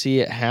get to see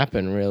it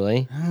happen,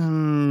 really.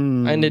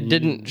 And it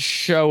didn't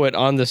show it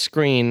on the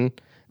screen.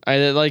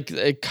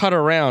 It cut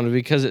around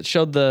because it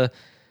showed the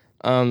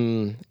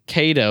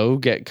Kato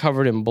get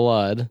covered in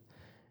blood,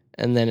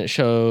 and then it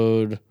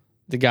showed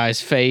the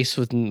guy's face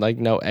with like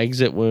no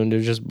exit wound. It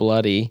was just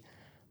bloody.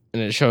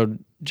 And it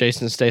showed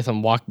Jason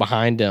Statham walk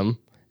behind him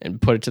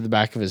and put it to the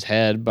back of his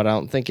head, but I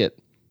don't think it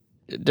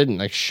didn't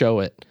like show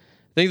it.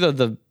 I think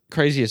the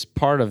craziest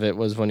part of it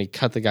was when he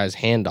cut the guy's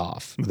hand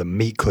off with a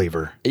meat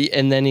cleaver,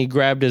 and then he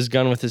grabbed his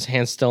gun with his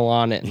hand still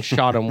on it and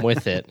shot him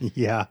with it.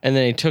 Yeah, and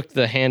then he took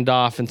the hand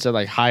off and said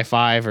like high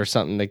five or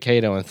something to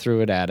Kato and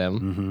threw it at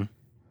him.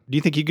 Do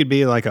you think you could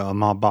be like a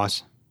mob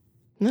boss?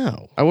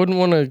 No, I wouldn't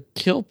want to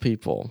kill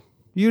people.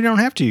 You don't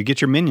have to. You get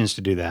your minions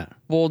to do that.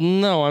 Well,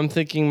 no, I'm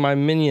thinking my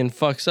minion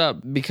fucks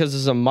up because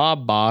as a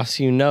mob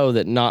boss, you know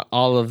that not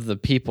all of the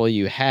people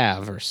you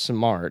have are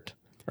smart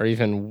or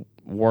even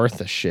worth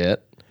a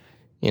shit.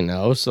 You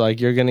know, so like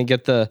you're going to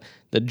get the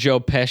Joe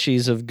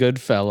Pesci's of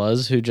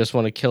Goodfellas who just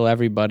want to kill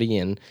everybody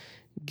and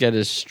get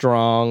as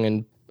strong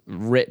and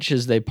rich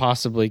as they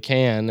possibly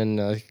can,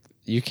 and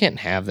you can't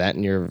have that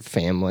in your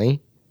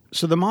family.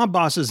 So the mob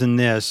bosses in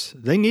this,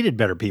 they needed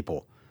better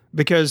people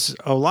because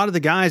a lot of the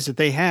guys that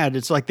they had,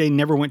 it's like they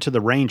never went to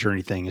the range or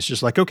anything. It's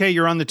just like, okay,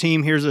 you're on the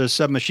team. Here's a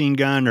submachine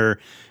gun, or,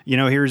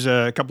 here's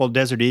a couple of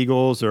Desert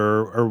Eagles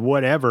or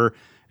whatever.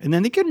 And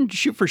then they couldn't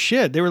shoot for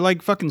shit. They were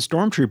like fucking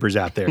stormtroopers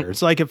out there.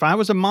 It's like if I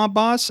was a mob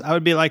boss, I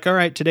would be like, all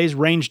right, today's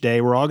range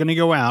day. We're all going to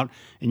go out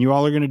and you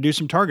all are going to do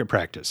some target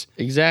practice.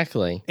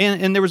 Exactly.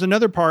 And there was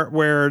another part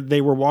where they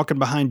were walking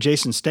behind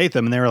Jason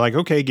Statham and they were like,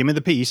 okay, give me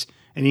the piece.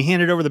 And he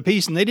handed over the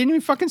piece and they didn't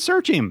even fucking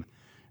search him.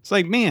 It's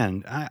like,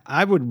 man,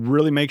 I would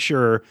really make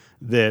sure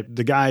that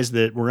the guys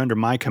that were under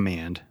my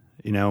command,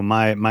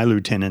 my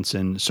lieutenants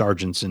and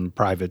sergeants and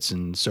privates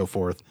and so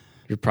forth.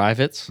 Your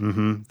privates?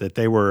 That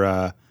they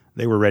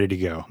were ready to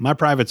go. My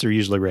privates are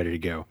usually ready to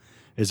go.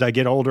 As I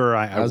get older,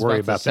 I worry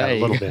about that a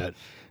little bit.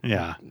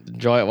 Yeah.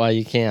 Enjoy it while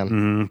you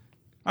can.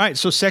 All right.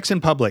 So sex in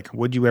public.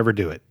 Would you ever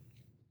do it?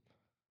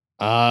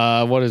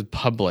 What is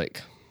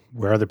public?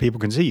 Where other people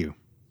can see you.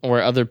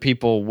 Where other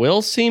people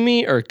will see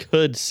me or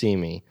could see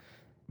me?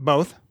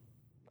 Both.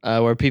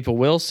 Where people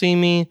will see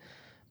me?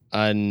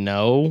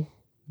 No.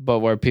 But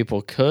where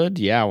people could?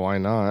 Yeah, why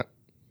not?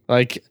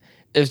 Like,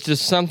 if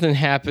just something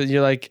happens,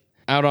 you're like,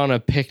 out on a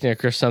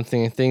picnic or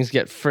something and things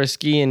get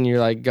frisky and you're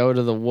like go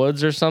to the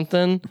woods or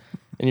something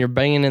and you're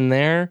banging in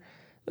there,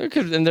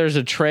 and there's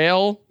a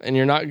trail and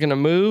you're not gonna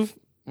move,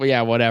 well,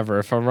 yeah, whatever.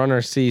 If a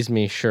runner sees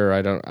me, sure,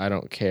 I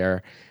don't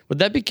care. Would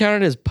that be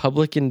counted as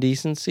public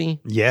indecency?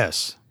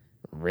 Yes.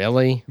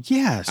 Really?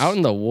 Yes. Out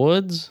in the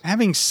woods?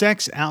 Having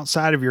sex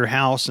outside of your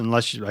house,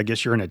 unless I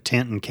guess you're in a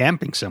tent and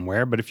camping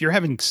somewhere, but if you're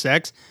having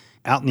sex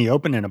out in the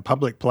open in a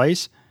public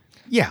place,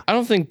 yeah. I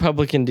don't think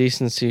public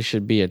indecency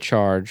should be a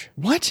charge.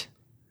 What?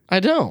 I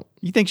don't.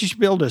 You think you should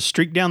be able to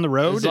streak down the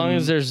road? As long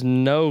as there's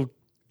no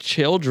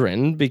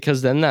children,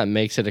 because then that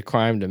makes it a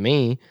crime to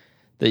me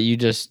that you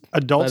just...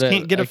 Adults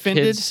can't get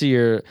offended? Kid see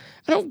I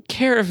don't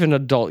care if an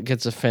adult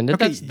gets offended.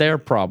 Okay. That's their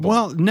problem.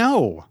 Well,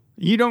 no.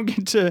 You don't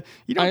get to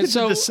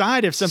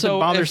decide if something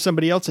bothers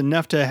somebody else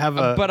enough to have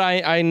a... But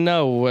I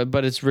know,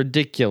 but it's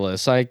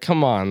ridiculous.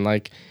 Come on.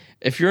 Like,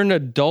 if you're an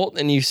adult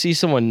and you see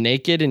someone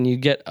naked and you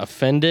get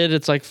offended,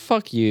 it's like,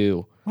 fuck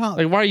you. Well,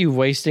 like, why are you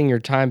wasting your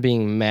time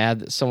being mad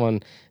that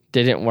someone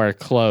didn't wear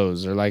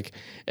clothes? Or like,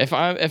 if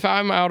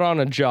I'm out on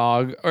a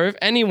jog, or if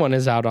anyone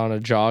is out on a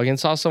jog and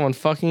saw someone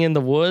fucking in the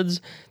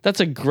woods, that's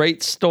a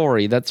great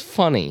story. That's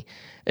funny.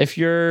 If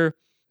you're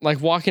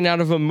like walking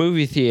out of a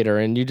movie theater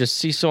and you just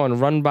see someone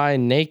run by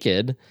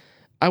naked,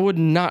 I would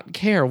not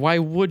care. Why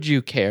would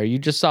you care? You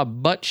just saw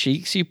butt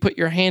cheeks. You put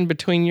your hand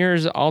between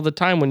yours all the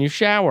time when you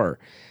shower.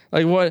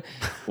 Like,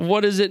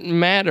 what does it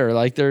matter?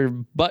 Like, their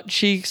butt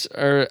cheeks,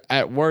 or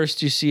at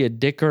worst, you see a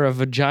dick or a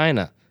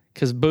vagina.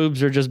 Because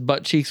boobs are just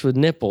butt cheeks with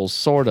nipples,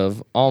 sort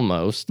of,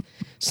 almost.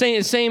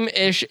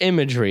 Same-ish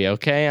imagery,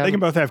 okay? They can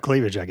both have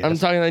cleavage, I guess. I'm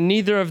talking like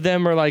neither of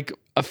them are, like,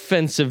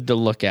 offensive to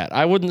look at.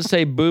 I wouldn't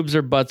say boobs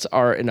or butts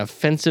are an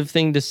offensive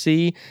thing to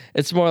see.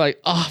 It's more like,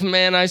 oh,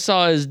 man, I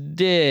saw his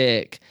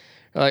dick.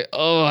 Or like,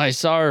 oh, I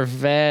saw her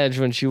vag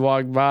when she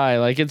walked by.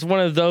 Like, it's one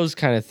of those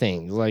kind of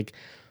things. Like,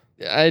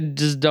 I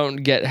just don't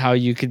get how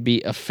you could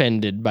be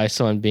offended by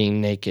someone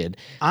being naked.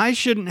 I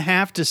shouldn't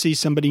have to see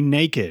somebody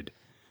naked.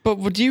 But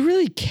do you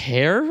really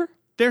care?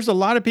 There's a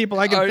lot of people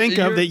I can think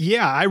of that,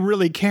 yeah, I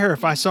really care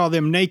if I saw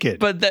them naked.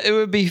 But it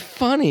would be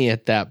funny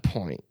at that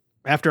point.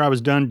 After I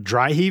was done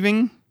dry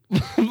heaving?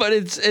 But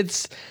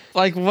it's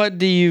like, what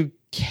do you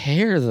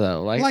care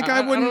though? Like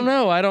I don't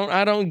know. I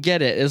don't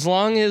get it. As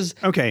long as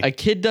a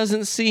kid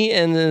doesn't see,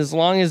 and as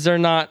long as they're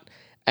not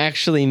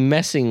actually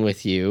messing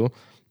with you,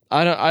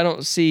 I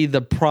don't see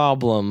the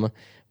problem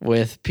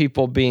with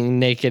people being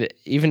naked,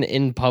 even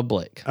in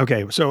public.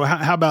 Okay, so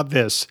how about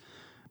this?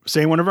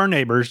 Say one of our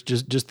neighbors,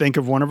 just think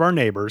of one of our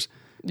neighbors,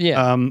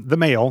 the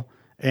male,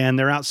 and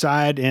they're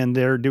outside and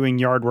they're doing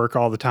yard work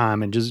all the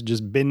time and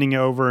just bending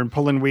over and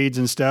pulling weeds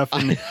and stuff.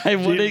 And I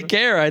wouldn't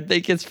care. I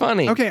think it's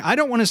funny. Okay, I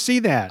don't want to see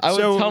that. I would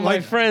tell my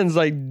friends,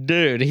 like,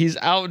 dude, he's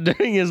out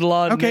doing his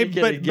lawn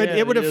naked again. But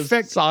it would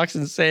affect socks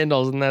and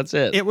sandals, and that's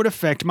it. It would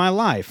affect my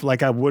life.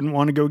 Like, I wouldn't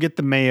want to go get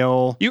the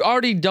mail. You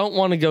already don't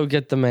want to go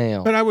get the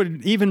mail. But I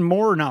would even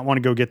more not want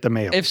to go get the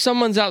mail. If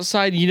someone's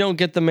outside, you don't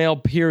get the mail,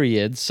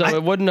 period. So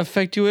it wouldn't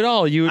affect you at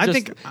all. You would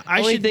the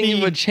only thing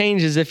you would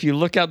change is if you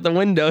look out the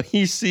window,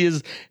 you see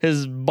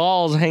his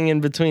balls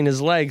hanging between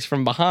his legs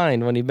from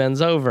behind when he bends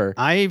over.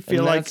 I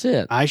feel like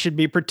I should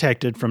be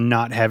protected from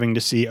not having to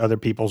see other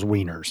people's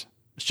wieners.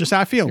 It's just how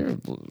I feel. You're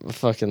a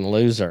fucking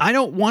loser. I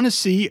don't want to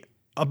see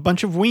a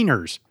bunch of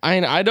wieners.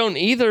 I don't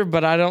either,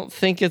 but I don't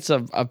think it's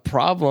a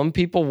problem.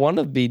 People want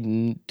to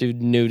do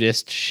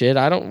nudist shit.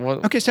 I don't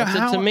want. Okay, so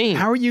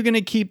how are you going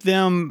to keep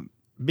them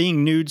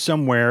being nude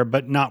somewhere,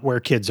 but not where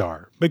kids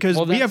are? Because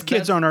we have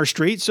kids on our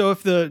street. So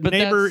if the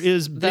neighbor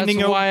is bending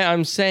over, that's why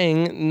I'm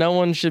saying no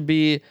one should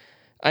be.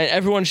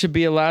 Everyone should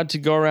be allowed to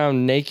go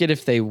around naked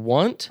if they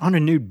want. On a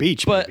nude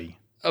beach, maybe.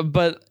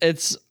 But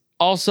it's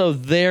also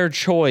their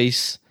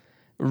choice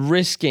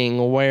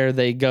risking where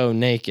they go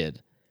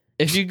naked.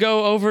 If you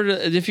go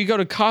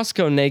to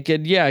Costco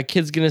naked, yeah, a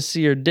kid's gonna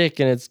see your dick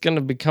and it's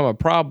gonna become a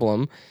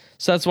problem.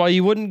 So that's why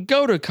you wouldn't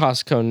go to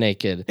Costco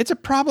naked. It's a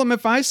problem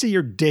if I see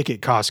your dick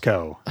at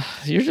Costco.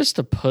 You're just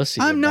a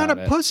pussy. I'm not about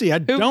a it. pussy. I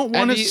don't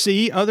want to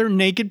see other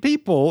naked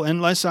people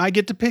unless I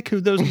get to pick who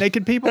those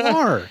naked people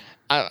are.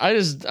 I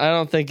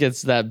don't think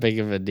it's that big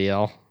of a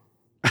deal.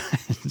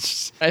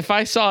 If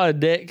I saw a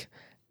dick,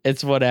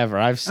 it's whatever.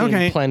 I've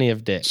seen plenty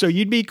of dicks. So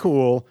you'd be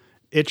cool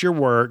at your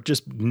work,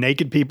 just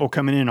naked people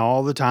coming in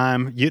all the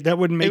time. That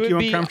wouldn't make you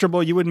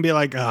uncomfortable. You wouldn't be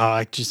like,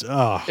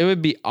 It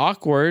would be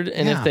awkward.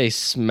 And if they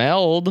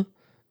smelled,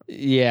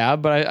 yeah,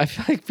 but I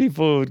feel like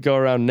people who would go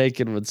around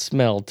naked would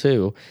smell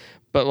too.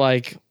 But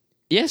like,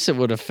 yes, it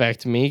would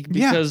affect me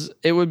because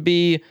it would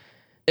be,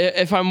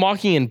 if I'm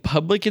walking in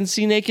public and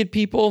see naked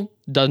people,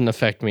 doesn't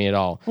affect me at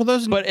all. Well,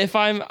 but if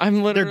I'm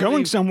literally they're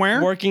going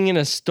somewhere, working in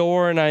a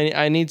store, and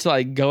I need to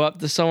like go up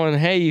to someone,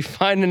 hey, you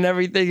finding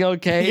everything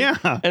okay?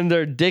 Yeah. And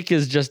their dick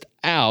is just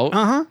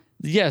out.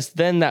 Yes,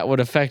 then that would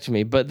affect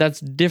me, but that's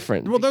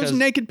different. Well, those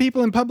naked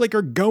people in public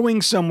are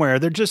going somewhere.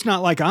 They're just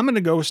not like, I'm going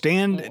to go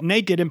stand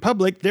naked in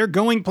public. They're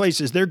going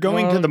places. They're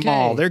going to the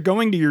mall. They're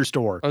going to your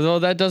store. Although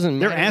that doesn't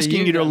matter. They're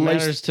asking you to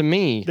lace to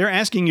me. They're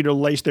asking you to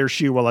lace their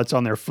shoe while it's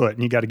on their foot,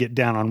 and you got to get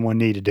down on one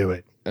knee to do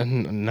it.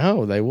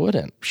 No, they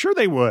wouldn't. Sure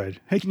they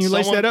would. Hey, can you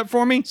lace that up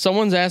for me?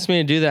 Someone's asked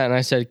me to do that, and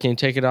I said, can you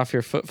take it off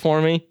your foot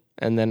for me?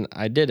 And then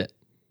I did it.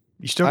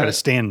 You still got to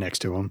stand next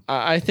to them.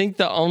 I think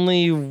the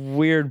only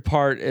weird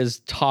part is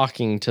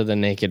talking to the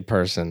naked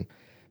person.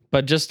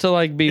 But just to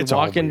like be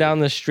walking down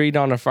the street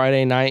on a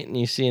Friday night and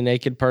you see a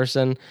naked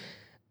person,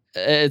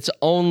 it's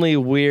only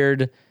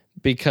weird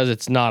because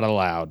it's not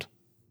allowed.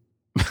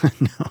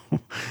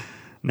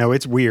 No,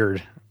 it's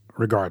weird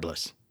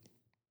regardless.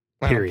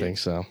 Period. I don't think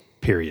so.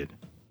 Period.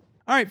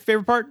 All right,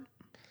 favorite part?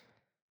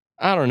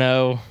 I don't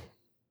know.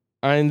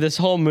 I mean, this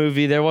whole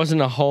movie, there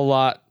wasn't a whole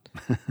lot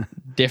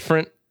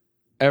different.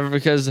 Ever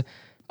because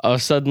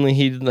suddenly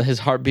his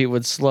heartbeat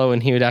would slow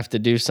and he would have to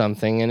do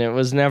something, and it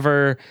was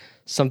never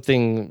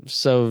something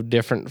so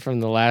different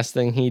from the last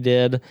thing he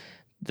did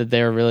that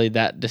they were really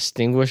that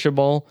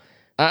distinguishable.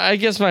 I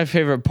guess my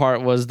favorite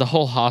part was the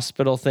whole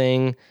hospital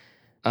thing,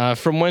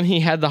 from when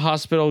he had the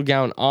hospital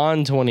gown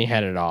on to when he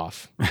had it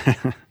off.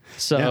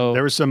 So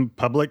there was some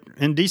public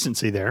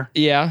indecency there.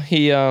 Yeah,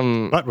 he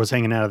butt was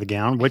hanging out of the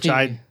gown, which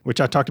I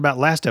talked about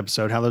last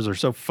episode, how those are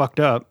so fucked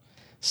up.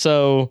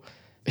 So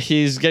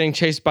he's getting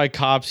chased by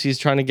cops. He's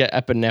trying to get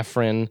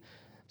epinephrine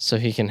so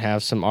he can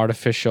have some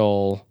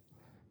artificial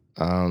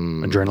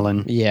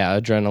adrenaline. Yeah,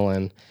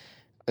 adrenaline.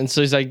 And so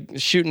he's like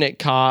shooting at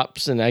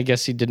cops, and I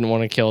guess he didn't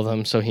want to kill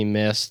them, so he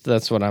missed.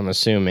 That's what I'm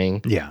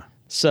assuming. Yeah.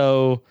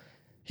 So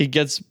he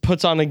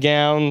puts on a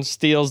gown,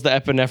 steals the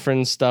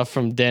epinephrine stuff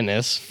from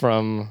Dennis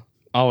from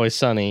Always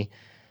Sunny.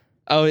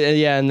 Oh,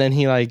 yeah, and then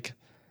he like,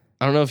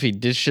 I don't know if he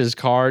ditched his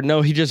car.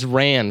 No, he just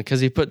ran because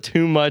he put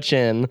too much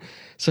in.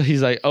 So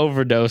he's like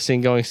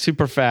overdosing, going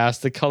super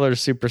fast. The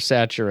color's super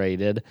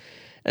saturated.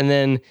 And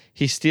then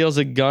he steals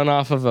a gun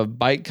off of a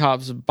bike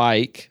cop's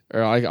bike,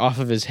 or like off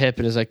of his hip,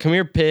 and is like, come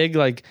here, pig.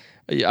 Like,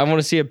 I want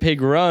to see a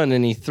pig run.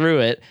 And he threw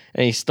it,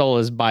 and he stole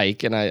his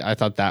bike. And I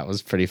thought that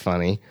was pretty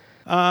funny.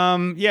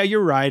 Yeah, you're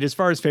right. As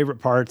far as favorite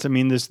parts, I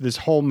mean, this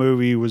whole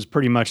movie was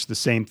pretty much the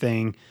same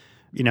thing.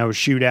 You know,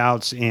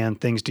 shootouts and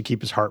things to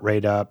keep his heart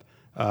rate up.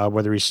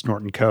 Whether he's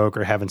snorting coke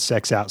or having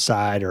sex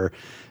outside or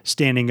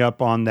standing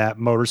up on that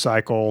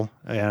motorcycle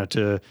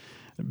to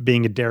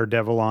being a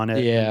daredevil on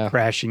it, and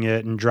crashing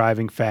it and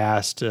driving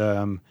fast,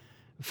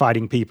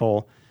 fighting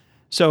people.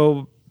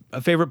 So a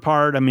favorite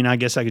part, I mean, I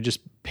guess I could just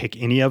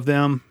pick any of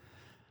them.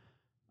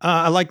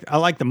 I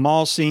like the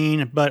mall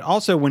scene, but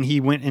also when he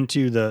went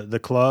into the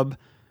club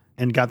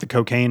and got the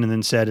cocaine and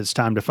then said it's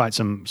time to fight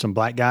some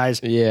black guys.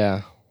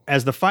 Yeah.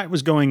 As the fight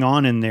was going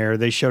on in there,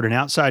 they showed an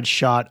outside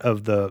shot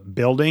of the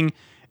building,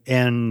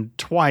 and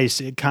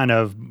twice it kind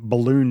of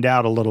ballooned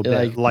out a little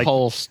bit, like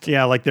pulsed.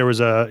 Yeah, like there was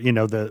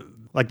the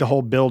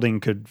whole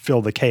building could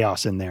feel the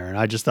chaos in there, and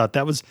I just thought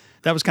that was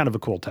kind of a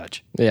cool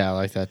touch. Yeah, I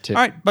like that too.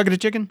 All right, bucket of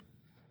chicken.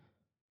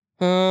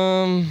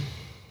 And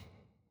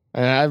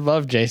I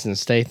love Jason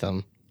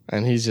Statham,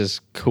 and he's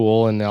just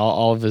cool, and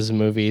all of his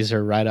movies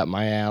are right up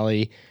my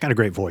alley. Got a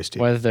great voice too.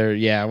 Whether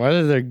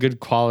they're good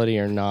quality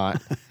or not,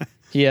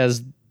 he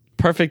has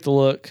perfect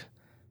look,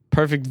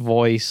 perfect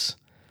voice.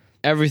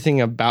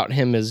 Everything about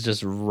him is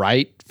just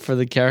right for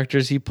the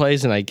characters he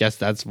plays, and I guess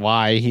that's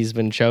why he's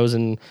been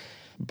chosen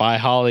by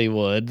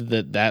Hollywood.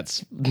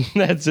 That's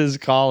his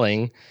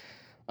calling.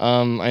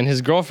 And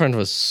his girlfriend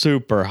was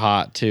super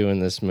hot too in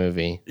this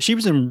movie. She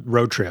was in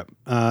Road Trip.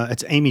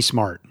 It's Amy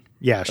Smart.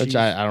 Yeah, which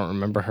I don't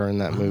remember her in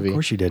that movie. Of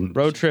course you didn't.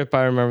 Road Trip,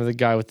 I remember the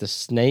guy with the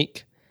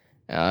snake.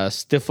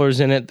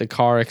 Stifler's in it. The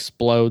car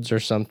explodes or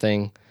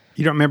something.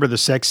 You don't remember the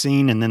sex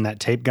scene and then that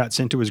tape got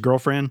sent to his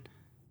girlfriend?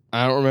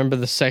 I don't remember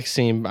the sex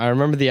scene. I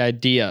remember the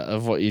idea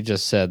of what you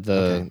just said,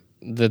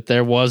 that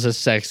there was a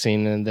sex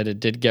scene and that it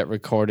did get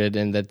recorded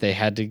and that they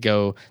had to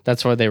go.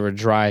 That's why they were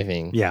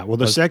driving. Yeah, well,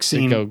 the sex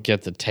scene to go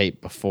get the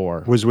tape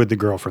before was with the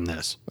girl from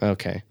this.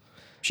 Okay.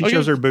 She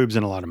shows her boobs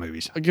in a lot of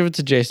movies. I'll give it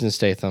to Jason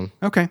Statham.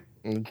 Okay.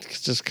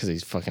 Just because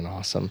he's fucking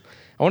awesome.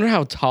 I wonder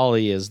how tall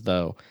he is,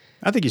 though.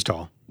 I think he's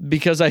tall.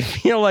 Because I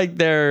feel like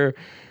there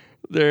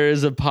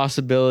is a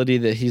possibility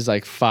that he's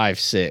like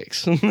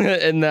 5'6",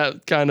 and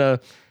that kind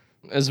of,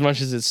 as much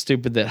as it's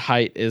stupid that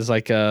height is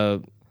like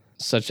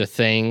such a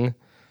thing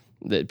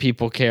that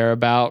people care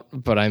about,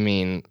 but I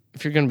mean,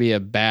 if you're gonna be a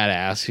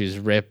badass who's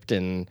ripped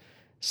and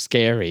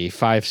scary,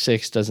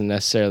 5'6" doesn't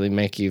necessarily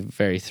make you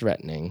very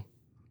threatening.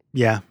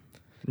 Yeah,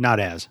 not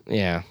as.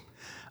 Yeah,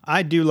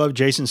 I do love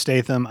Jason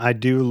Statham. I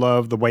do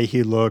love the way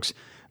he looks.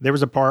 There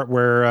was a part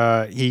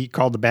where he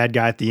called the bad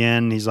guy at the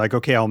end. He's like,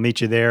 okay, I'll meet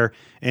you there.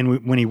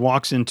 And when he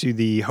walks into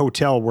the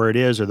hotel where it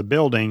is, or the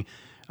building,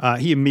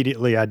 he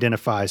immediately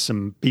identifies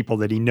some people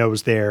that he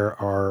knows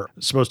there are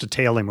supposed to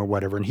tail him or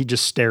whatever. And he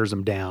just stares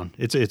them down.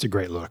 It's a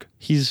great look.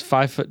 he's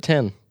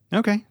 5'10".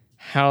 Okay.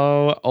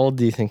 How old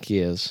do you think he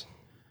is?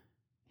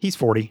 He's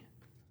 40.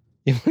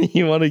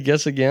 You want to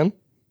guess again?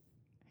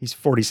 He's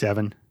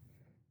 47.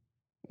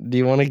 Do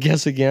you want to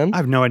guess again? I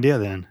have no idea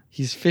then.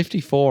 He's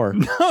 54.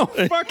 No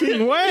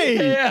fucking way.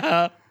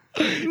 Yeah.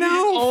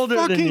 No older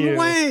than fucking you.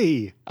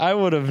 way. I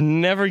would have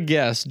never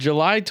guessed.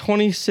 July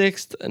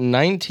 26th,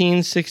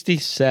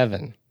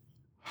 1967.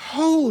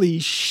 Holy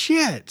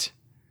shit.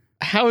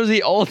 How is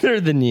he older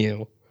than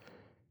you?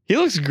 He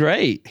looks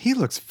great. He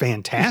looks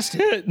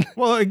fantastic.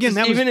 Well, again,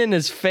 that Even was, in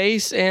his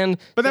face and...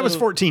 but that was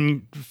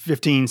 14,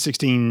 15,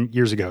 16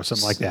 years ago,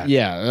 something like that.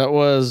 Yeah, that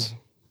was...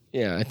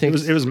 Yeah, I think...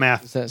 It was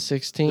math. Is that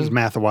 16? It was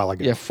math a while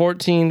ago. Yeah,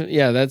 14.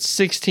 Yeah, that's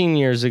 16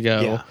 years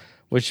ago, Yeah.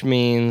 which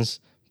means...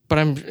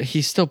 But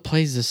he still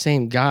plays the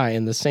same guy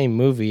in the same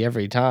movie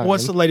every time.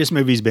 What's the latest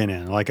movie he's been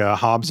in? Like a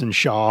Hobbs and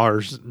Shaw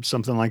or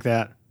something like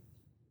that?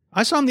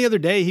 I saw him the other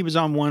day. He was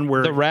on one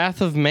where... The Wrath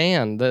of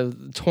Man, the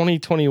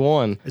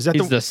 2021. Is that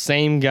He's the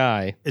same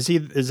guy.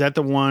 Is that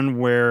the one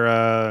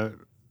where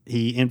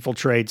he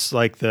infiltrates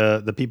like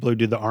the people who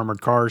do the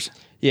armored cars?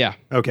 Yeah.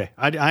 Okay.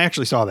 I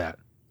actually saw that.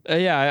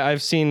 Yeah,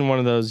 I've seen one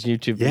of those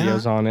YouTube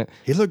videos on it.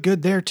 He looked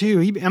good there too.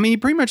 He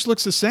pretty much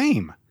looks the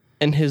same.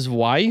 And his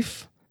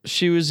wife,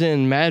 she was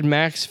in Mad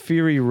Max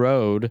Fury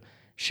Road.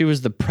 She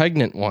was the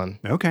pregnant one.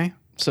 Okay.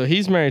 So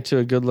he's married to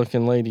a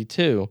good-looking lady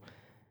too.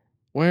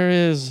 Where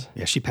is...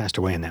 Yeah, she passed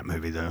away in that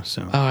movie though.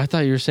 So. Oh, I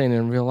thought you were saying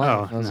in real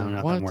life. Oh, I was no, like,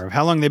 not what? that I'm aware of.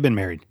 How long they been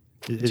married?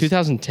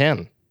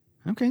 2010.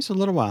 Okay, so a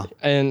little while.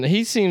 And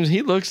he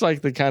looks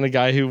like the kind of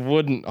guy who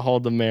wouldn't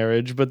hold a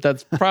marriage, but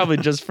that's probably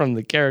just from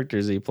the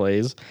characters he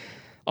plays.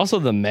 Also,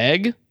 the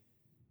Meg.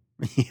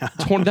 Yeah.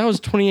 That was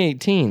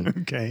 2018.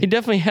 Okay. He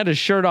definitely had his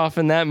shirt off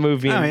in that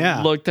movie.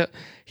 And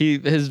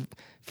his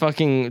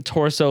fucking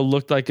torso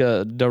looked like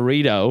a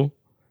Dorito,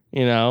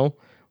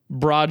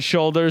 broad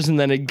shoulders, and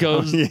then it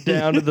goes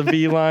down to the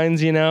V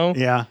lines,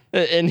 Yeah.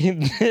 And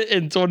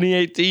in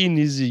 2018,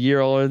 he's a year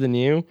older than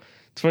you.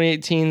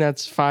 2018,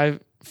 that's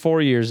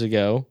 4 years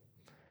ago.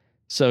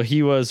 So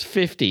he was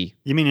 50.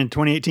 You mean in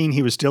 2018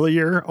 he was still a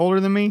year older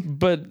than me?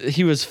 But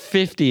he was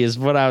 50 is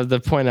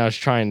the point I was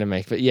trying to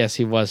make. But yes,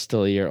 he was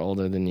still a year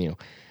older than you.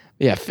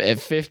 Yeah,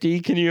 at 50,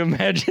 can you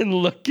imagine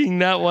looking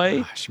that way?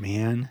 Gosh,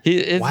 man.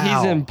 He's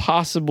Wow.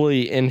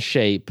 impossibly in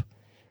shape.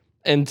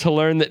 And to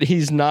learn that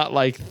he's not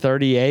like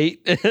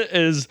 38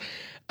 is,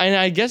 and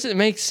I guess it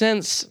makes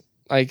sense.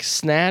 Like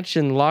Snatch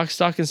and Lock,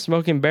 Stock, and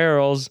Smoking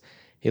Barrels,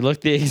 he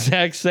looked the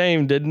exact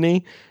same, didn't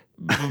he?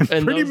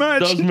 And Pretty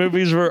much. Those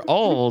movies were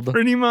old.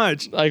 Pretty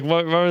much. Like,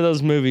 what were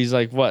those movies?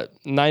 Like, what,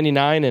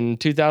 99 and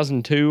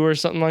 2002 or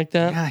something like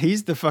that? Yeah,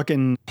 he's the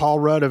fucking Paul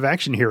Rudd of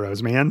action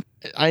heroes, man.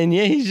 And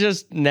yeah, he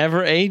just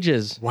never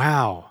ages.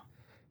 Wow.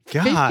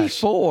 Gosh.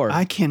 54.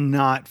 I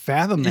cannot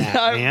fathom that,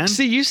 man.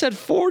 See, you said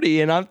 40,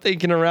 and I'm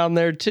thinking around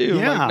there too.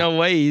 Yeah. Like, no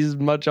way, he's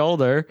much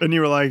older. And you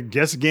were like,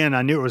 guess again,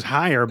 I knew it was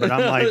higher, but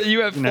I'm like...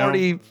 you at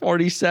 40,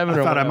 47 I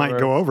or thought I whatever. might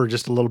go over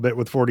just a little bit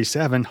with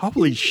 47.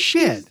 Holy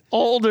shit.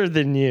 Older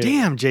than you.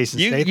 Damn, Jason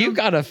Statham. You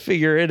got to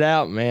figure it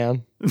out,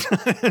 man.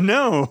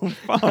 No.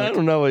 Fuck. I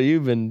don't know what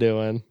you've been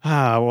doing.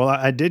 Well,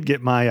 I did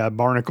get my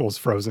barnacles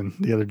frozen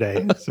the other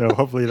day, so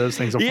hopefully those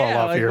things will fall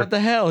Yeah, off like here. what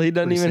the hell? He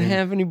doesn't pretty even soon.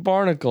 have any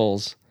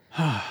barnacles.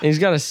 And he's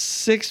got a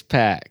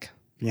 6-pack.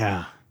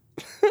 Yeah.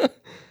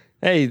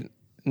 Hey,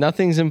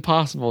 nothing's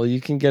impossible. You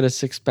can get a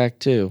 6-pack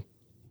too.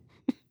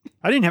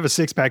 I didn't have a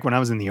 6-pack when I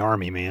was in the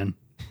Army, man.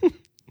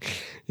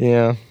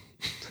 Yeah.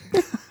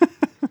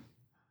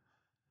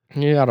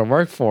 You got to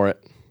work for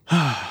it.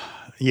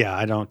 Yeah,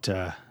 I don't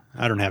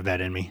have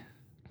that in me.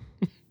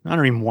 I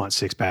don't even want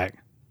 6-pack.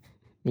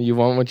 You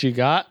want what you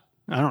got?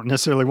 I don't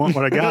necessarily want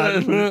what I got.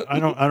 I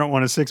don't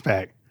want a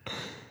 6-pack.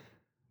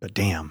 But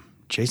damn,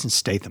 Jason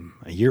Statham,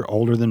 a year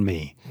older than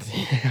me.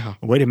 Yeah.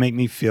 A way to make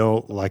me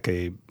feel like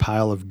a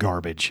pile of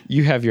garbage.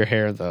 You have your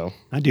hair though.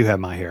 I do have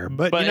my hair,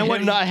 but you know him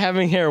what? not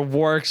having hair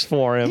works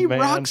for him, He man.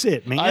 rocks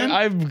it, man.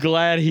 I'm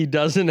glad he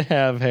doesn't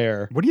have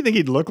hair. What do you think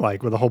he'd look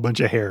like with a whole bunch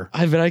of hair?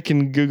 I bet I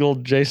can Google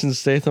Jason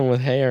Statham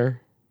with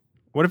hair.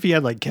 What if he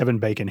had like Kevin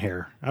Bacon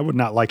hair? I would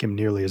not like him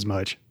nearly as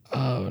much.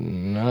 Oh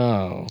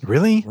no.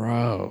 Really?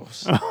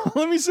 Gross.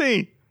 Let me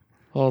see.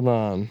 Hold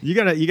on. You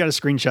gotta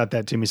screenshot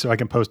that to me so I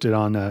can post it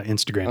on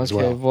Instagram as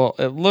well. Okay, well,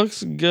 it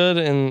looks good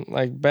and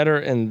like better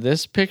in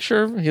this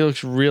picture. He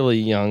looks really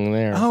young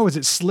there. Oh, is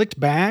it slicked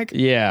back?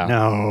 Yeah.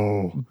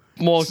 No.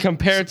 Well,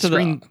 compared to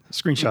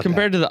screenshot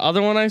compared to the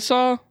other one I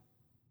saw,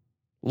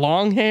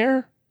 long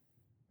hair.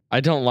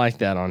 I don't like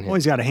that on him. Well,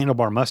 he's got a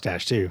handlebar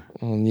mustache too.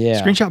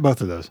 Yeah. Screenshot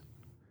both of those.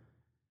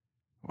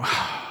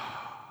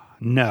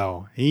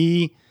 No,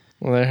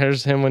 Well,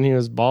 there's him when he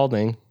was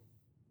balding.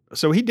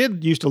 So he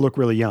did used to look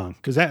really young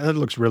because that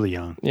looks really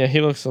young. Yeah,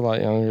 he looks a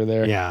lot younger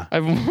there. Yeah.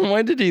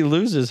 When did he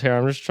lose his hair?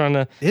 I'm just trying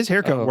to. His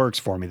haircut works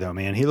for me though,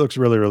 man. He looks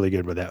really, really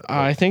good with that.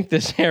 I think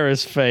this hair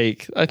is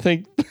fake. I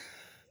think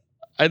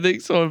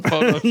someone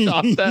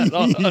photoshopped that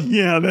on.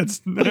 Yeah,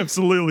 that's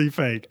absolutely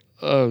fake.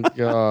 Oh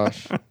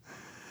gosh.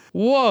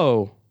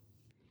 Whoa.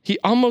 He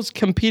almost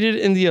competed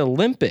in the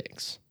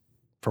Olympics.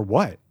 For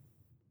what?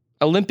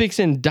 Olympics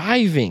in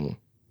diving.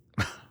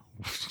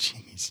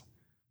 Jeez.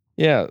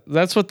 Yeah,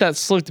 that's what that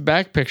slicked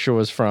back picture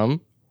was from.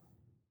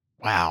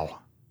 Wow.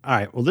 All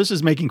right. Well, this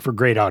is making for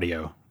great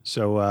audio.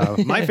 So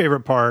my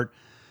favorite part,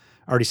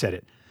 I already said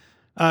it.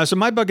 So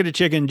my bucket of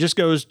chicken just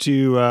goes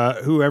to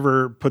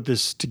whoever put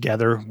this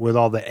together with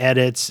all the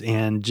edits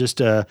and just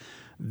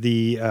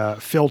the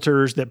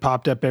filters that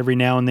popped up every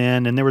now and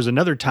then. And there was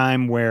another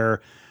time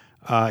where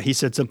he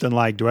said something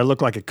like, "Do I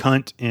look like a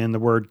cunt?" And the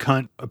word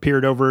cunt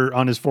appeared over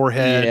on his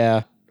forehead.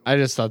 Yeah. I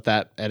just thought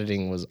that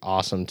editing was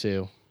awesome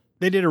too.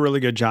 They did a really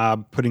good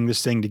job putting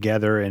this thing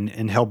together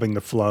and helping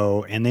the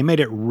flow. And they made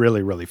it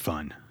really, really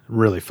fun.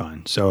 Really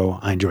fun. So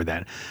I enjoyed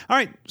that. All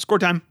right. Score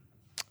time.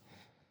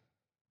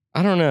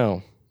 I don't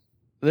know.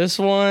 This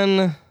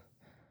one,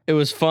 it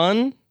was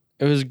fun.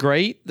 It was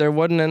great. There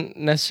wasn't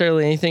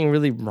necessarily anything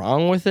really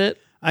wrong with it.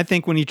 I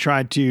think when he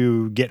tried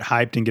to get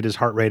hyped and get his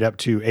heart rate up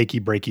to achy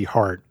breaky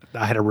heart,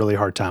 I had a really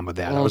hard time with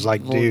that. I was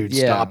like, dude,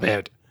 stop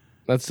it.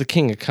 That's the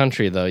king of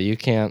country, though. You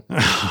can't.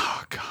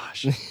 Oh,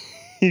 gosh.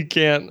 You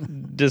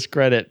can't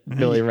discredit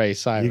Billy Ray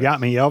Cyrus. You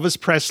got me. Elvis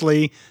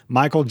Presley,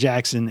 Michael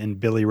Jackson, and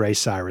Billy Ray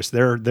Cyrus.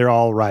 They're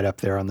all right up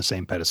there on the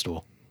same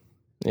pedestal.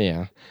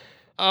 Yeah.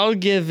 I'll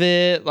give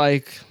it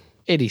like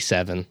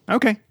 87.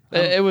 Okay.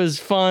 It was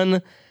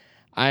fun.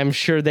 I'm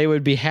sure they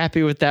would be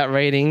happy with that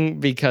rating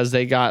because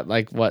they got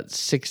like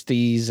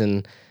 60s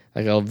and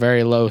like a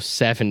very low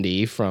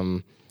 70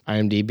 from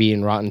IMDb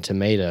and Rotten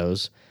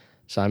Tomatoes.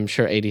 So I'm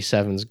sure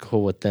 87 is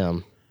cool with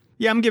them.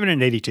 Yeah, I'm giving it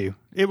an 82.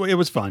 It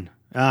was fun.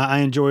 I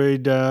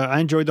enjoyed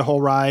the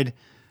whole ride,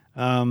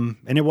 and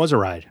it was a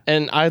ride.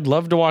 And I'd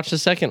love to watch the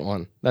second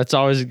one. That's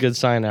always a good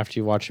sign after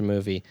you watch a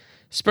movie,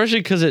 especially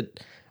because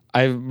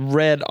I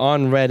read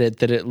on Reddit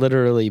that it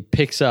literally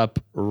picks up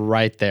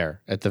right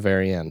there at the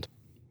very end.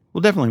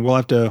 Well, definitely, we'll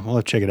have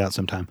to check it out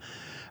sometime.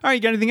 All right, you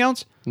got anything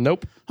else?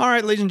 Nope. All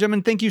right, ladies and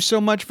gentlemen, thank you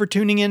so much for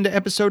tuning in to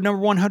episode number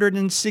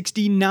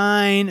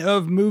 169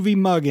 of Movie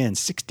Muggins.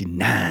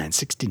 69.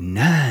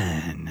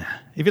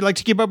 If you'd like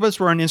to keep up with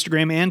us, we're on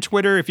Instagram and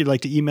Twitter. If you'd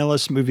like to email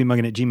us,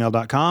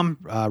 moviemuggin@gmail.com.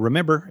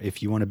 Remember,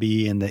 if you want to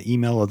be in the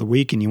email of the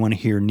week and you want to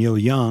hear Neil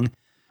Young,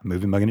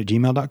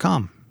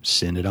 moviemuggin@gmail.com.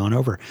 Send it on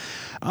over.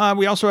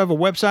 We also have a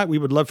website. We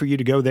would love for you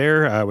to go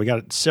there. We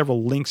got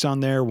several links on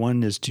there.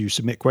 One is to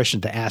submit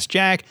questions to Ask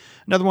Jack.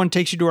 Another one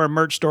takes you to our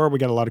merch store. We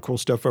got a lot of cool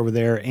stuff over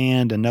there.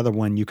 And another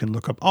one, you can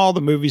look up all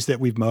the movies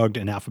that we've mugged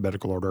in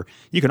alphabetical order.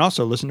 You can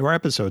also listen to our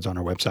episodes on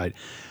our website.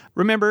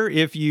 Remember,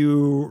 if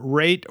you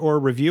rate or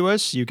review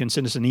us, you can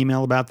send us an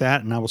email about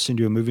that, and I will send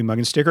you a Movie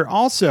Muggin sticker.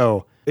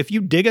 Also, if you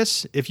dig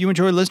us, if you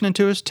enjoy listening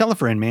to us, tell a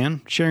friend,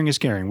 man. Sharing is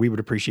caring. We would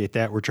appreciate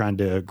that. We're trying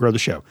to grow the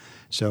show.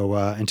 So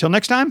until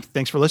next time,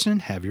 thanks for listening.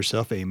 Have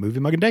yourself a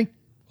Movie Muggin day.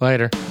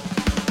 Later.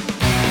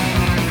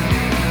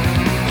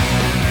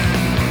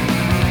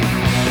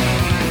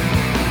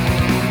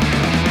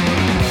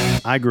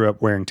 I grew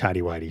up wearing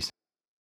tighty-whities.